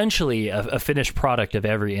essentially a finished product of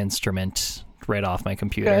every instrument right off my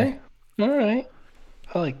computer. Okay. All right.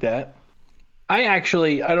 I like that. I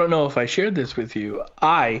don't know if I shared this with you.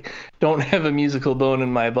 I don't have a musical bone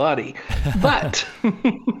in my body, but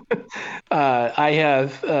I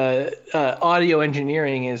have audio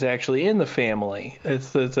engineering is actually in the family.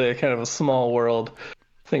 It's a kind of a small world.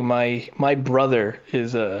 I think my brother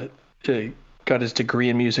is got his degree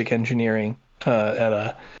in music engineering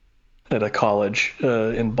at a college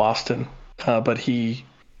in Boston, but he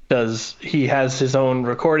has his own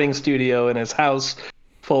recording studio in his house,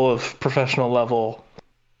 full of professional level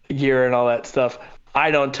gear and all that stuff.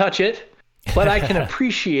 I don't touch it, but I can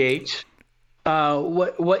appreciate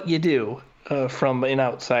what you do from an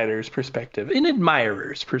outsider's perspective, an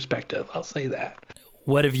admirer's perspective. I'll say that.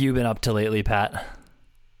 What have you been up to lately, Pat?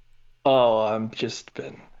 Oh,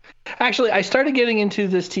 Actually, I started getting into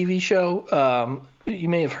this TV show. You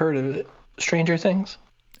may have heard of it, Stranger Things.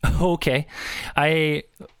 Okay.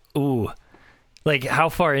 Like, how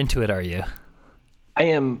far into it are you? I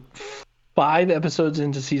am 5 episodes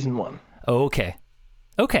into season 1. Oh, okay.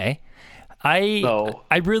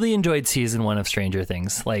 I really enjoyed season 1 of Stranger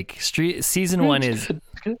Things. Like season 1 is.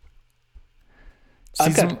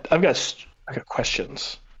 I've got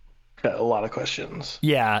questions. Got a lot of questions.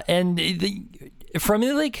 Yeah, and from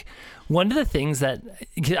like one of the things that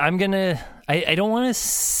I don't want to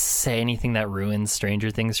say anything that ruins Stranger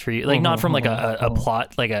Things for you. Like not from like a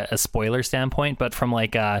plot, like a spoiler standpoint, but from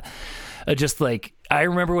like just like I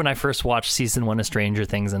remember when I first watched season 1 of Stranger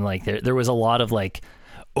Things, and like there was a lot of like,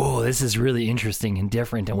 oh, this is really interesting and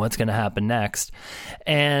different, and what's going to happen next.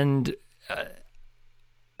 And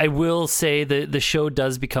I will say that the show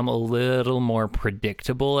does become a little more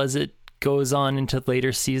predictable as it goes on into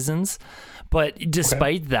later seasons. But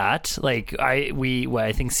despite that, like I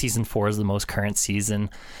think season 4 is the most current season.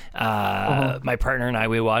 My partner and I,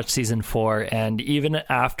 we watched season 4, and even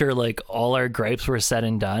after like all our gripes were said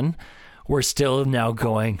and done, we're still now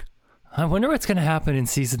going, I wonder what's going to happen in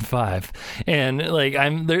season 5. And like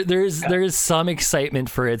there's some excitement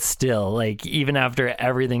for it still, like even after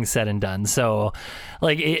everything's said and done. So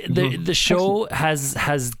like the show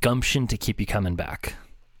has gumption to keep you coming back.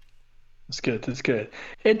 It's good. It's good.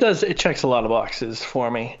 It does. It checks a lot of boxes for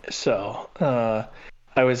me. So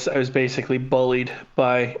I was basically bullied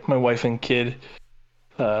by my wife and kid.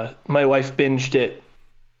 My wife binged it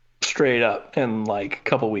straight up in like a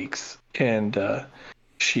couple weeks, and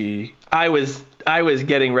I was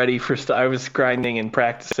getting ready for I was grinding and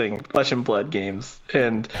practicing Flesh and Blood games,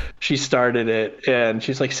 and she started it, and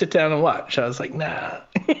she's like, "Sit down and watch." I was like, "Nah."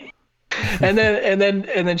 And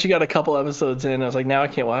then she got a couple episodes in. I was like, now I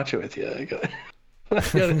can't watch it with you.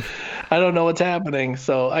 I don't know what's happening,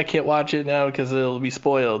 so I can't watch it now because it'll be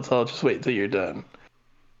spoiled. So I'll just wait till you're done.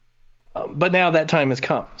 But now that time has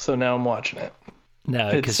come, so now I'm watching it. No,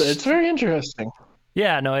 it's very interesting.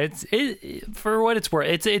 Yeah, no, it's for what it's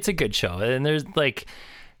worth. It's a good show, and there's like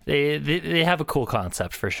they have a cool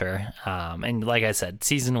concept for sure. And like I said,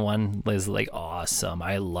 season 1 was like awesome.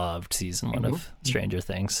 I loved season 1 of Stranger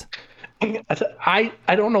Things. I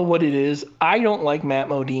don't know what it is. I don't like Matt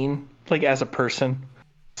Modine like as a person.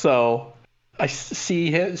 So I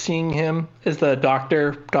seeing him as the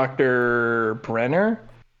Dr. Brenner.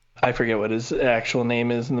 I forget what his actual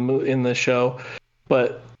name is in the show,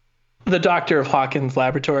 but the doctor of Hawkins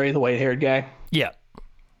Laboratory, the white-haired guy. Yeah.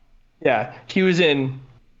 Yeah, he was in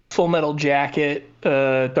Full Metal Jacket,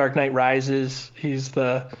 Dark Knight Rises. He's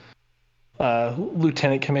the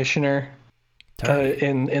lieutenant commissioner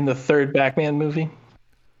in the third Batman movie.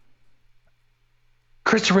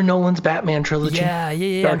 Christopher Nolan's Batman trilogy.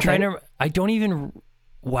 Yeah. I'm trying to. I don't even.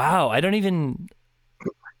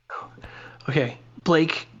 Okay,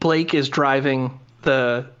 Blake is driving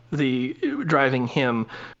driving him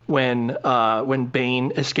when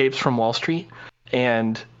Bane escapes from Wall Street,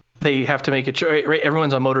 and they have to make a choice. Right,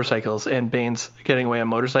 everyone's on motorcycles, and Bane's getting away on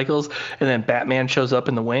motorcycles, and then Batman shows up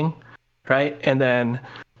in the wing, right? And then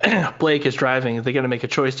Blake is driving. They got to make a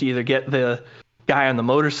choice to either get the guy on the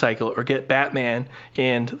motorcycle or get Batman.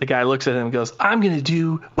 And the guy looks at him and goes, "I'm gonna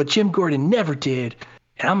do what Jim Gordon never did,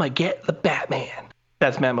 and I'm gonna get the Batman."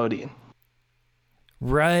 That's Matt Modine.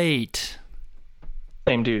 Right.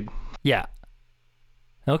 Same dude. Yeah.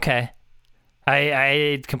 Okay.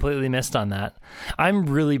 I completely missed on that. I'm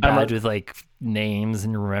really bad with like names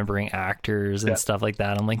and remembering actors and stuff like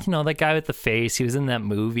that. I'm like, that guy with the face, he was in that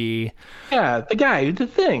movie. Yeah, the guy, the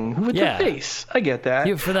thing with the face. I get that.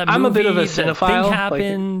 Yeah, for that I'm movie, a bit of a cinephile. Thing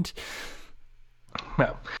happened.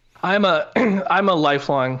 No, I'm a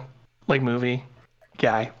lifelong like movie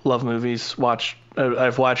guy. Love movies.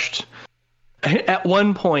 I've watched. At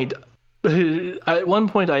one point,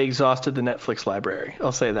 I exhausted the Netflix library.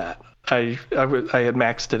 I'll say that. I had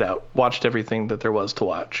maxed it out, watched everything that there was to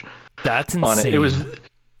watch. That's insane. On it.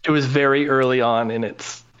 It was very early on in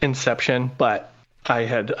its inception, but I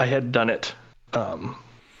had done it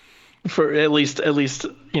for at least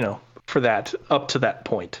for that up to that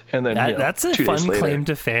point, and then that's a fun claim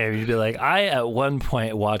to fame. You'd be like, I at one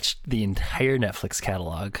point watched the entire Netflix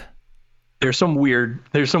catalog. There's some weird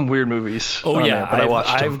movies. Oh yeah, but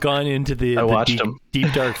I've gone into the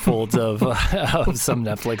deep dark folds of some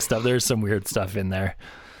Netflix stuff. There's some weird stuff in there.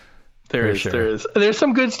 There is. There's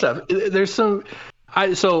some good stuff. There's some. I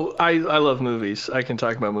love movies. I can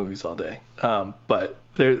talk about movies all day. But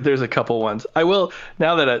there's a couple ones. I will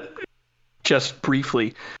now that just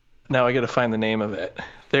briefly. Now I got to find the name of it.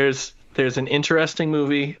 There's an interesting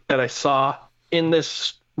movie that I saw in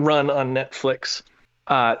this run on Netflix.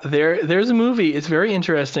 There's a movie. It's very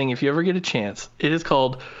interesting. If you ever get a chance, it is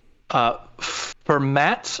called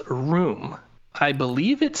Fermat's Room. I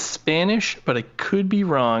believe it's Spanish, but I could be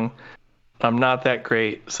wrong. I'm not that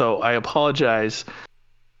great, so I apologize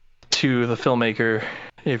to the filmmaker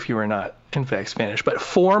if you are not, in fact, Spanish. But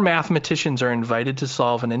 4 mathematicians are invited to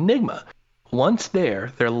solve an enigma. Once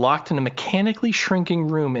there, they're locked in a mechanically shrinking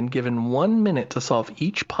room and given 1 minute to solve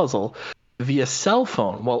each puzzle via cell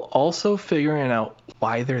phone while also figuring out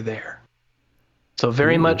why they're there. So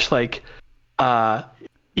very much like like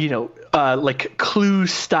Clue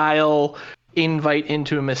style invite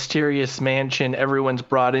into a mysterious mansion. Everyone's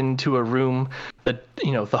brought into a room that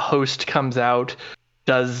the host comes out,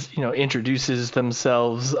 introduces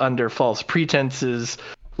themselves under false pretenses,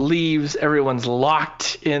 leaves. Everyone's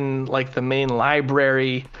locked in like the main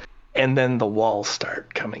library, and then the walls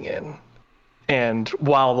start coming in. And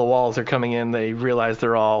while the walls are coming in, they realize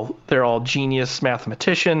they're all genius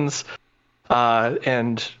mathematicians,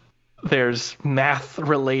 and there's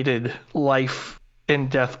math-related life and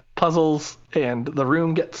death puzzles, and the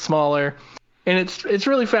room gets smaller, and it's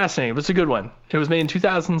really fascinating. It's a good one. It was made in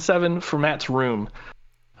 2007 for Matt's Room,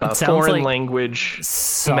 foreign like language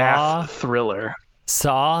math thriller.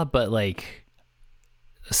 Saw, but like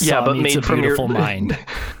but meets made a from beautiful your mind.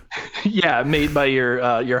 Yeah, made by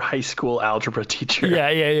your high school algebra teacher. Yeah,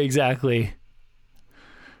 exactly.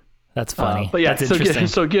 That's funny. But yeah, that's interesting.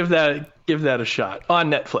 So give that a shot on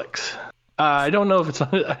Netflix. I don't know if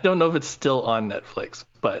it's still on Netflix,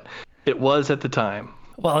 but it was at the time.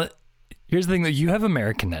 Well, here's the thing: that you have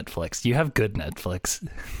American Netflix. You have good Netflix.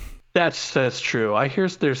 That's true. I hear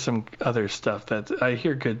there's some other stuff that I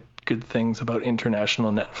hear good things about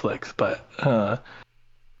international Netflix, but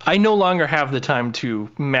I no longer have the time to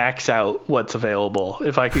max out what's available.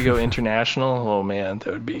 If I could go international, oh man, that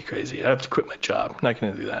would be crazy. I have to quit my job. I'm not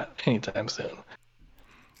going to do that anytime soon.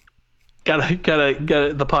 Gotta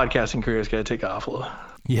the podcasting career's got to take off a little.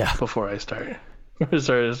 Yeah. Before I start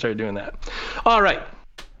doing that. All right.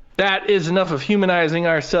 That is enough of humanizing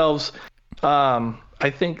ourselves. I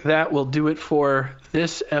think that will do it for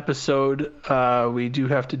this episode. We do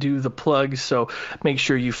have to do the plugs, so make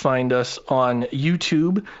sure you find us on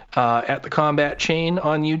YouTube at The Combat Chain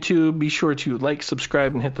on YouTube. Be sure to like,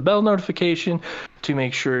 subscribe, and hit the bell notification to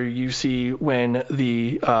make sure you see when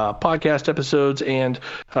the podcast episodes and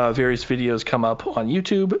various videos come up on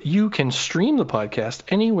YouTube. You can stream the podcast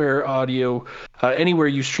anywhere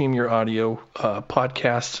you stream your audio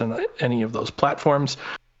podcasts and any of those platforms.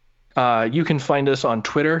 You can find us on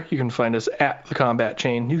Twitter. You can find us at The Combat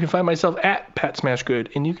Chain. You can find myself at Pat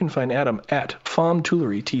Smashgood, and you can find Adam at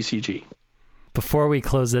Fomtoolery TCG. Before we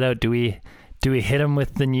close it out, do we hit him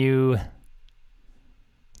with the new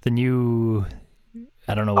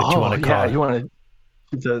I don't know what you want to call it. You want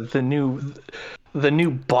to the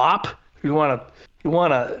new bop. You want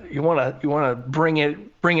to bring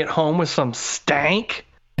it home with some stank.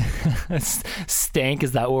 Stank,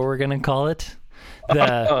 is that what we're gonna call it?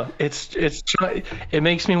 It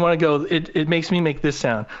makes me want to go. It makes me make this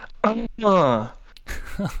sound.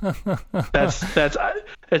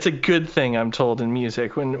 That's a good thing, I'm told, in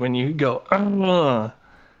music. When you go,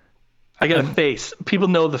 I got a face. People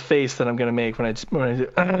know the face that I'm gonna make when I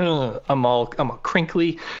do. I'm all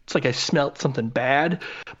crinkly. It's like I smelt something bad,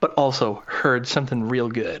 but also heard something real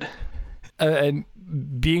good. And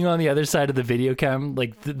being on the other side of the video cam,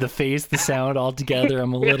 like the face, the sound all together,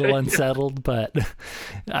 I'm a little unsettled, but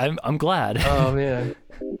I'm glad. Oh man.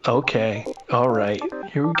 Okay. All right.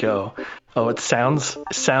 Here we go. Oh, it sounds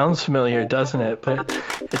familiar, doesn't it? But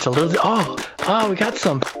it's a little. Oh, we got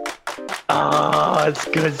some. Oh, it's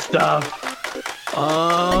good stuff.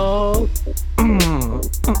 Oh.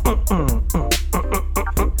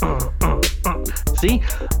 See?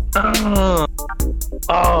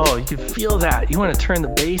 Oh, you can feel that. You want to turn the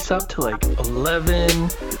bass up to like 11,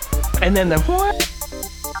 and then the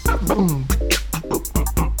boom.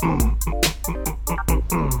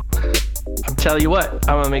 I'm telling you what,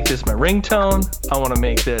 I'm gonna make this my ringtone. I want to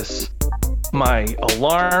make this my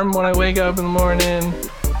alarm when I wake up in the morning.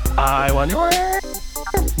 I want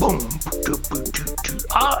boom.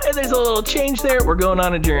 Oh, and there's a little change there. We're going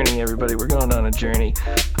on a journey, everybody. We're going on a journey,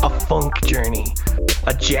 a funk journey,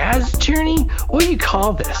 a jazz journey. What do you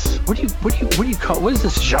call this? What do you call? What is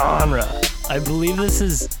this genre? I believe this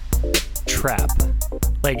is trap.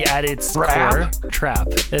 Like at its core, trap.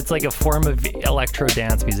 It's like a form of electro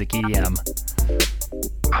dance music, EDM.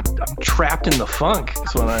 I'm trapped in the funk.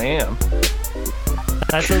 Is what I am.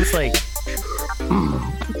 That sounds like.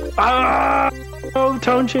 Oh,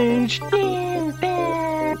 tone change.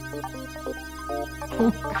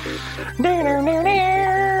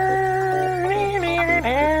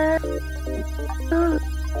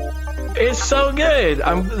 It's so good.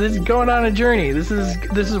 This is going on a journey. This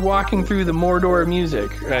is walking through the Mordor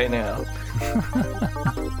music right now.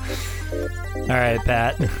 All right,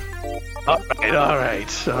 Pat. All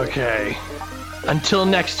right. Okay. Until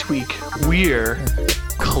next week, we're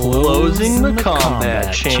closing the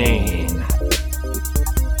combat chain.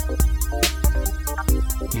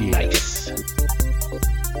 Nice.